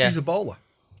match. Yeah. He's a bowler.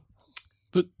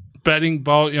 But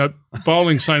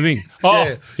bowling, same thing. Oh,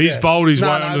 Yeah, he's yeah. bowled his No,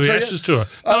 way no, onto the so Ashes tour.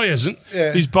 No, he hasn't.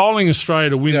 yeah. He's bowling Australia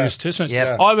to win Yeah. this test match.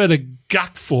 Yeah. I've had a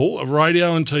gutful of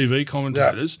radio and TV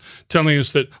commentators telling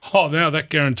us that, now that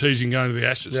guarantees him going to the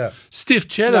Ashes. Yeah. Stiff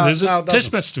chatter. No, There's no, a it test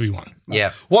doesn't. match to be won.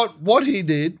 Yeah. What he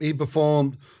did, he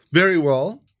performed very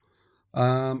well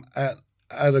at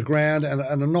a ground and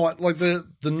a night. Like the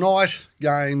night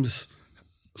games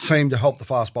seem to help the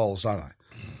fast bowlers, don't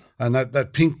they? And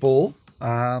that pink ball,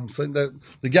 so the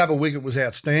Gabba wicket was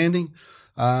outstanding.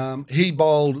 He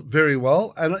bowled very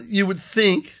well, and you would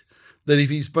think that if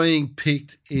he's being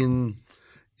picked in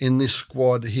this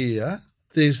squad here,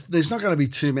 there's not going to be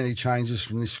too many changes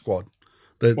from this squad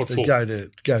that What for? go to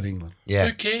England. Yeah.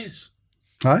 Who cares?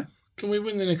 Hey? Can we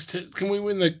win the next test? Can we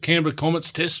win the Canberra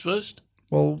Comets test first?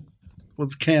 Well,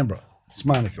 it's Canberra. It's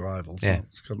Monaco Oval. So Yeah.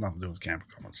 it's got nothing to do with Canberra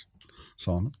Commons,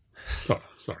 Simon.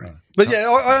 Sorry. But yeah,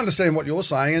 I understand what you're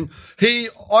saying. And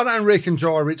I don't reckon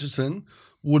Jai Richardson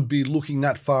would be looking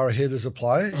that far ahead as a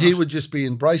player. He would just be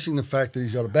embracing the fact that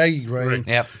he's got a baggy green.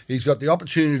 Yep. He's got the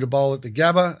opportunity to bowl at the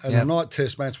Gabba and Yep. a night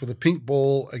test match with a pink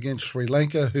ball against Sri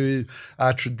Lanka, who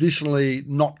are traditionally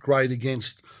not great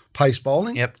against pace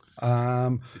bowling. Yep.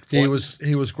 He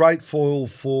was great foil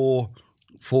for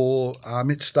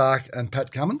Mitch Stark and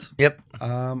Pat Cummins. Yep.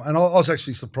 And I was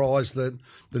actually surprised that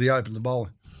he opened the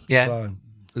bowling. Yeah. So,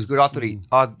 It was good. I thought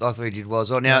he did well as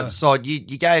well. Now, Side, you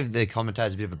gave the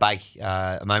commentators a bit of a bake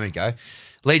a moment ago.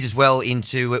 Leads us well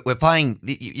into we're playing.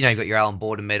 You've got your Alan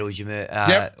Borden medals, your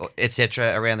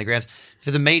etc. around the grounds.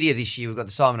 For the media this year, we've got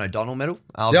the Simon O'Donnell medal,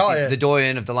 obviously the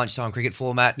doyen of the lunchtime cricket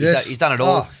format. yes. He's done it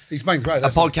all. He's been great. A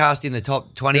podcast in the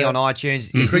top 20 on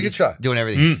iTunes. He's Cricket show. doing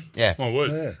everything. Yeah. My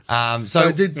word. Yeah.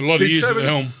 So did a lot of did years at the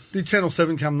helm. Did Channel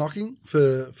 7 come knocking for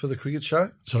the cricket show?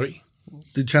 Sorry.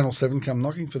 Did Channel 7 come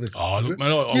knocking for the Oh, look, cricket? mate,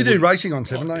 I you do wouldn't- racing on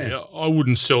 7, don't you? Yeah, I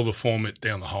wouldn't sell the format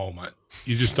down the hole, mate.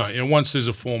 You just don't. Once there's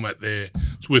a format there,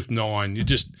 it's with 9. You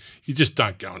just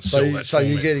don't go and sell that So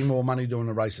format. you're getting more money doing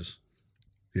the races?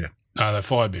 Yeah. No, they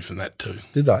fired me from that too.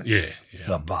 Did they? Yeah.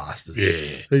 The bastards.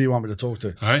 Yeah. Who do you want me to talk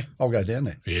to? Hey? I'll go down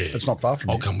there. Yeah. It's not far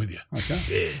from I'll here. come with you.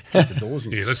 Okay. Keep the doors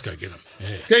in. Yeah, let's go get them.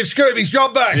 Yeah. Give Scooby's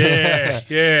job back.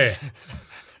 Yeah.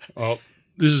 Well,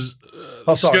 this is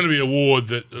Oh, it's sorry. going to be a award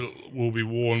that will be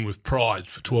worn with pride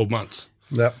for 12 months.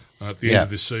 Yep. at the end of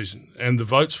this season. And the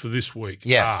votes for this week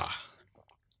are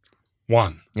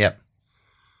 1. Yep.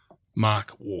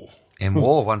 Mark Waugh. And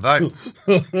Waugh, 1 vote.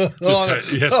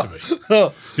 He has to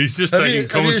be. He's just taking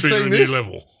commentary to a new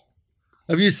level.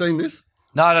 Have you seen this?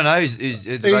 No, I don't know.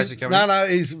 The votes are coming. No,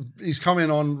 he's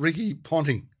comment on Ricky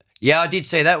Ponting. Yeah, I did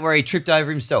see that where he tripped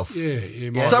over himself.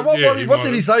 Yeah. So what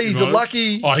did he say? He's a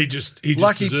lucky. Oh, he just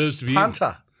deserves to be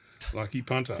punter. Lucky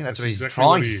punter. That's what he's exactly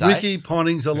trying to say. Ricky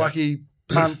Ponting's a lucky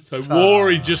punter. So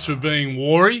Warry, just for being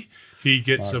Warry, he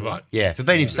gets a vote. Yeah, for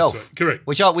being himself. Right. Correct.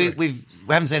 Which we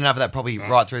haven't seen enough of that probably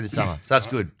right through the summer. So that's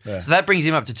good. Yeah. So that brings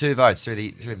him up to 2 votes through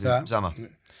the summer.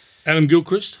 Adam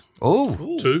Gilchrist.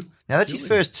 Oh. 2. Now that's his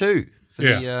first 2 for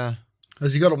the.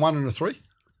 Has he got a 1 and a 3?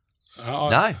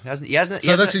 No, he hasn't.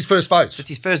 So that's his first votes. That's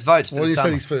his first votes for the summer.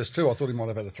 Well, you said his first 2. I thought he might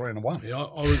have had a 3 and a 1. Yeah,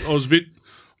 I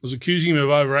was accusing him of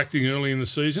overacting early in the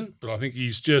season, but I think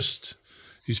he's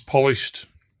polished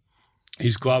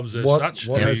his gloves as such.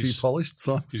 What has he polished?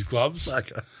 His gloves.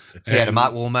 Okay. We had a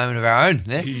Mark Waugh moment of our own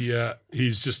there.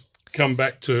 He's just come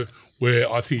back to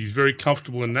where I think he's very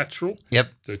comfortable and natural.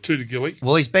 Yep. So 2 to Gilly.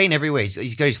 Well, he's been everywhere.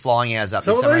 He's got his flying hours up.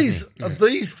 So are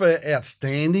these for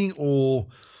outstanding or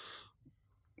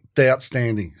the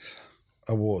outstanding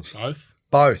awards?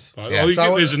 Both. Yeah.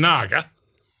 So there's a Naga.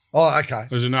 Oh, okay.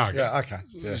 There's a Naga. Yeah, okay.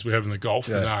 Yeah. As we have in the golf,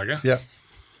 the Naga. Yeah.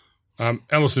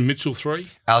 Alison Mitchell 3.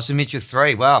 Alison Mitchell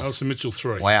 3. Wow. Alison Mitchell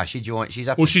 3. Wow. She's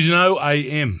up. Well, she's an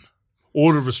OAM.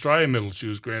 Order of Australia medal. She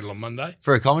was granted on Monday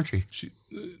for her commentary.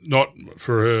 Not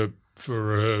for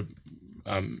her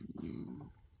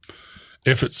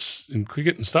efforts in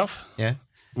cricket and stuff. Yeah,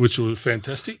 which was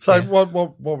fantastic. So what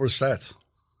were her stats?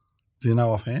 Do you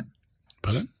know offhand?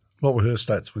 Pardon? What were her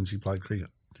stats when she played cricket?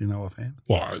 Do you know offhand?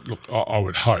 Well, look, I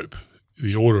would hope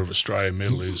the Order of Australia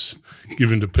medal is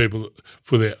given to people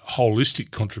for their holistic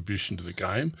contribution to the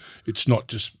game. It's not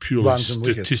just purely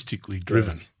statistically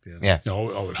driven. Yeah. You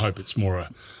know, I would hope it's more a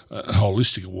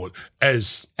holistic award.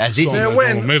 As this now,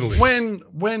 when it's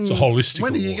a holistic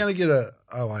when award. Are you going to get a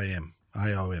AOM?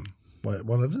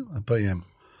 What is it? A PM?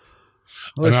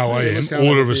 An OAM,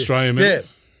 Order of Australia medal. Yeah.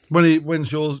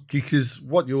 When's yours? Because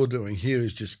what you're doing here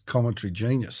is just commentary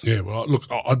genius. Yeah, well, look,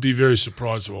 I'd be very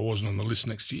surprised if I wasn't on the list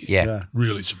next year. Yeah.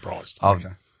 Really surprised.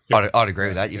 I'd agree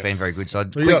with that. You've been very good. So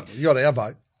you got our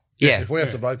vote. Yeah. If we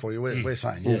have to vote for you, we're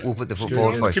saying we'll put the foot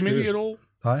forward for you. Committee at all?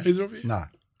 Hey? Either of you? No.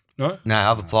 No? No,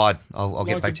 I've applied. I'll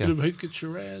get back to you. A bit of Heathcote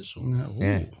Shiraz?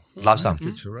 Yeah. Love some.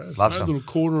 Love some. A little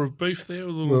quarter of beef there. A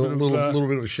little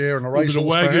bit of a share and a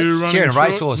racehorse. Share and a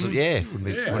racehorse, yeah.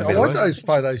 I like those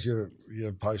photos you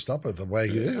post up of the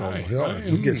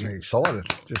Wagyu. It gets me excited.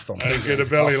 Just on don't get a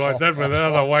belly like that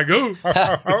without a Wagyu.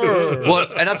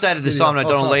 Well, an update of the Simon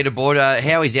O'Donnell leaderboard.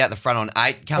 Howie's out the front on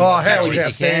 8. Howie's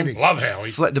outstanding. Love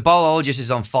Howie. The bowlologist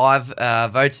is on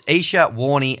 5 votes. Isha,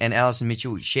 Warney and Alison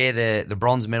Mitchell share the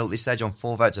bronze medal at this stage on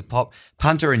 4 votes a pop.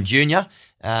 Punter and Junior.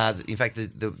 In fact,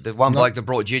 the one bloke that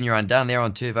brought Junior undone, they're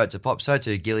on 2 votes a pop. So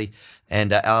too Gilly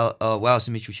and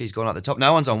Alison Mitchell. She's gone up the top.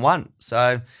 No one's on 1.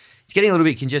 So it's getting a little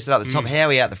bit congested up the top.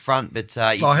 Howie out the front, but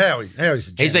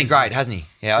Howie's he's been great, hasn't he?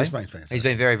 Howie? He's been fantastic. He's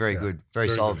been very, very good, very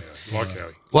solid. Good, like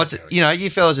Howie. You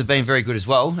fellas have been very good as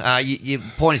well. Your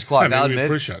point is quite valid, Merv.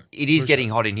 Appreciate it. It is getting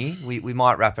hot in here. We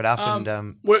might wrap it up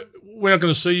and. We're not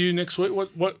going to see you next week.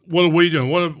 What are we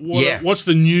doing? What's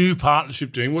the new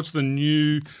partnership doing? What's the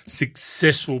new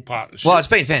successful partnership? Well, it's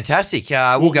been fantastic.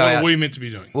 We'll go out. What are we meant to be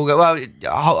doing? We'll go. Well,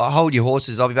 hold your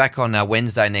horses. I'll be back on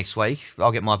Wednesday next week.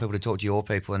 I'll get my people to talk to your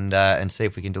people and see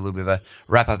if we can do a little bit of a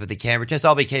wrap up of the Canberra Test.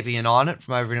 I'll be keeping an eye on it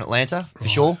from over in Atlanta for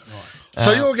sure. Right.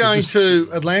 So you're going to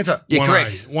Atlanta? Yeah,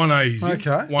 correct. 1A, is it?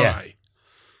 Okay. 1A.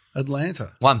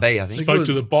 Atlanta. 1B, I think. Spoke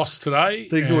to the boss today.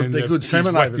 They're good. They're good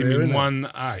salmon over there, isn't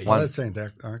 1A. Oh, that's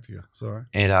Antarctica. Sorry.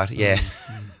 Antarctica, yeah.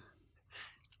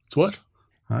 It's what?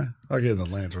 I get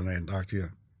Atlanta and Antarctica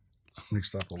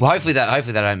mixed up. Well, hopefully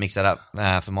they don't mix that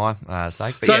up for my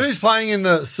sake. But so who's playing in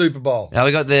the Super Bowl?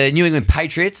 We got the New England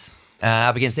Patriots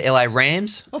up against the LA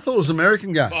Rams. I thought it was an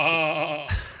American game.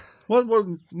 What?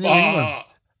 New England?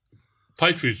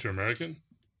 Patriots are American.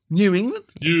 New England?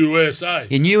 USA.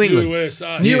 Yeah, New England.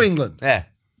 USA. New England. Yeah.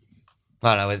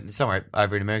 I don't know, somewhere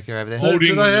over in America over there.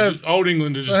 Old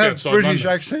England are just outside British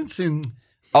London. accents in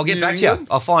I'll get New back to England?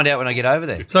 you. I'll find out when I get over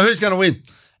there. So who's going to win?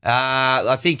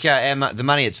 I think the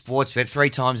money at Sportsbet, 3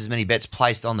 times as many bets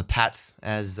placed on the Pats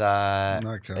as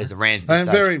the Rams.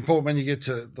 And very important when you get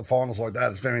to the finals like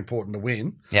that, it's very important to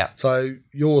win. Yeah. So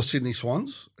your Sydney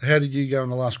Swans, how did you go in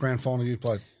the last grand final you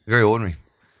played? Very ordinary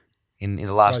in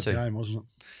the last Great 2. game, wasn't it?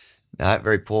 No,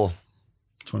 very poor.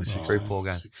 26. Very poor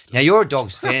game. Now, you're a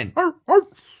Dogs fan.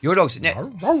 You're a Dogs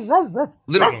fan.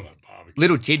 Little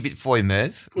little tidbit for you,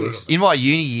 Merv. In my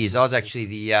uni years, I was actually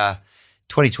the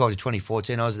 2012 to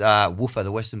 2014. I was Woofer,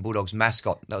 the Western Bulldogs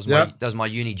mascot. That was my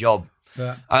uni job.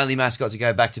 Yeah. Only mascot to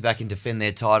go back to back and defend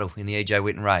their title in the EJ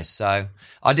Whitten race. So,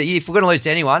 if we're going to lose to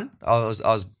anyone, I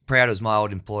was proud it was my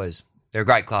old employers. They're a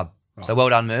great club. Right. So well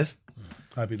done, Merv.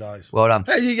 Happy days. Well done.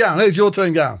 How you going? How's your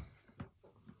team going?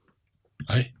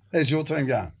 Hey? How's your team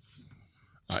going?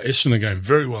 Essendon are going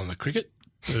very well in the cricket.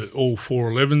 All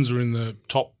 4 11s are in the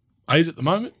top 8 at the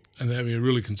moment, and they're having a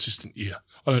really consistent year.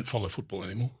 I don't follow football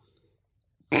anymore.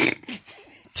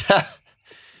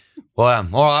 Well,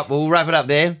 all right, we'll wrap it up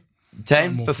there.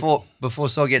 Team, before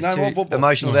Sol gets too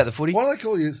emotional about the footy. Why do they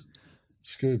call you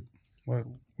Scoob? Where'd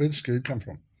Scoob come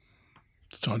from?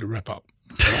 It's time to wrap up.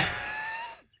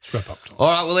 It's wrap up time.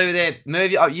 All right, we'll leave it there.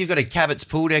 Merv, you've got a Cabot's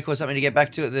pool deck or something to get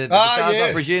back to at the Stars,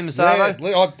 I presume, Savo?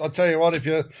 Yeah, I'll tell you what, if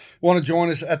you want to join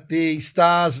us at the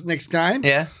Stars next game,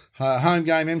 home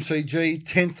game MCG,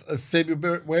 10th of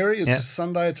February. It's a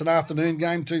Sunday. It's an afternoon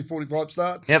game, 2:45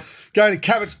 start. Yep. Go to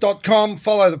cabots.com,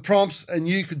 follow the prompts, and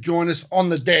you could join us on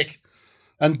the deck.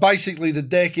 And basically the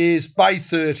deck is Bay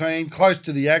 13, close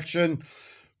to the action,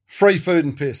 free food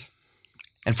and piss.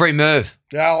 And free Merv.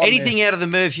 Yeah, anything out of the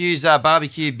Merv Hughes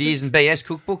barbecue, beers and BS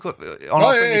cookbook on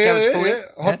offer in the Cabot's pool deck?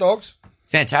 Hot dogs.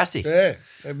 Fantastic. Yeah,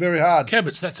 they're very hard.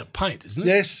 Cabot's, that's a paint, isn't it?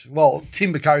 Yes, well,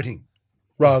 timber coating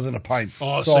rather than a paint.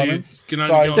 Oh, so you can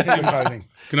only go on timber coating.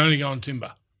 Can only go on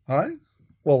timber. Hey?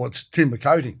 Well, it's timber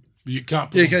coating. You can't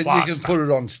put You it on can plaster. put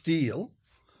it on steel.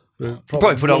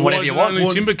 Probably put on whatever you want.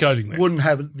 Only timber coating then? Wouldn't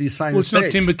have the same Well, it's effect.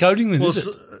 not timber coating then, is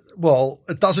it? Well,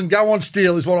 it doesn't go on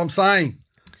steel is what I'm saying.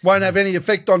 Won't have any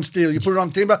effect on steel. You put it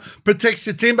on timber, protects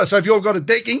your timber. So if you've got a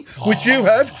decking, which you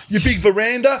have, your big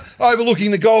veranda overlooking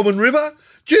the Goulburn River,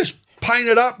 just paint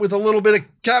it up with a little bit of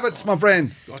Cabots, my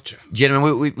friend. Gotcha.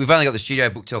 Gentlemen, we've only got the studio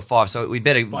booked till 5, so we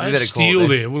better If I call have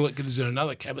steel it there, is there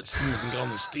another Cabot's thing that can go on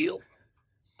the steel?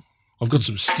 I've got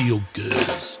some steel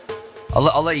girders.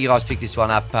 I'll let you guys pick this one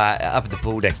up at the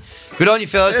pool deck. Good on you,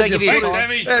 fellas. Thank you for your time.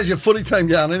 Hammy. How's your footy team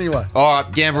going anyway? All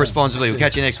right, gamble responsibly. We'll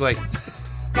catch you next week.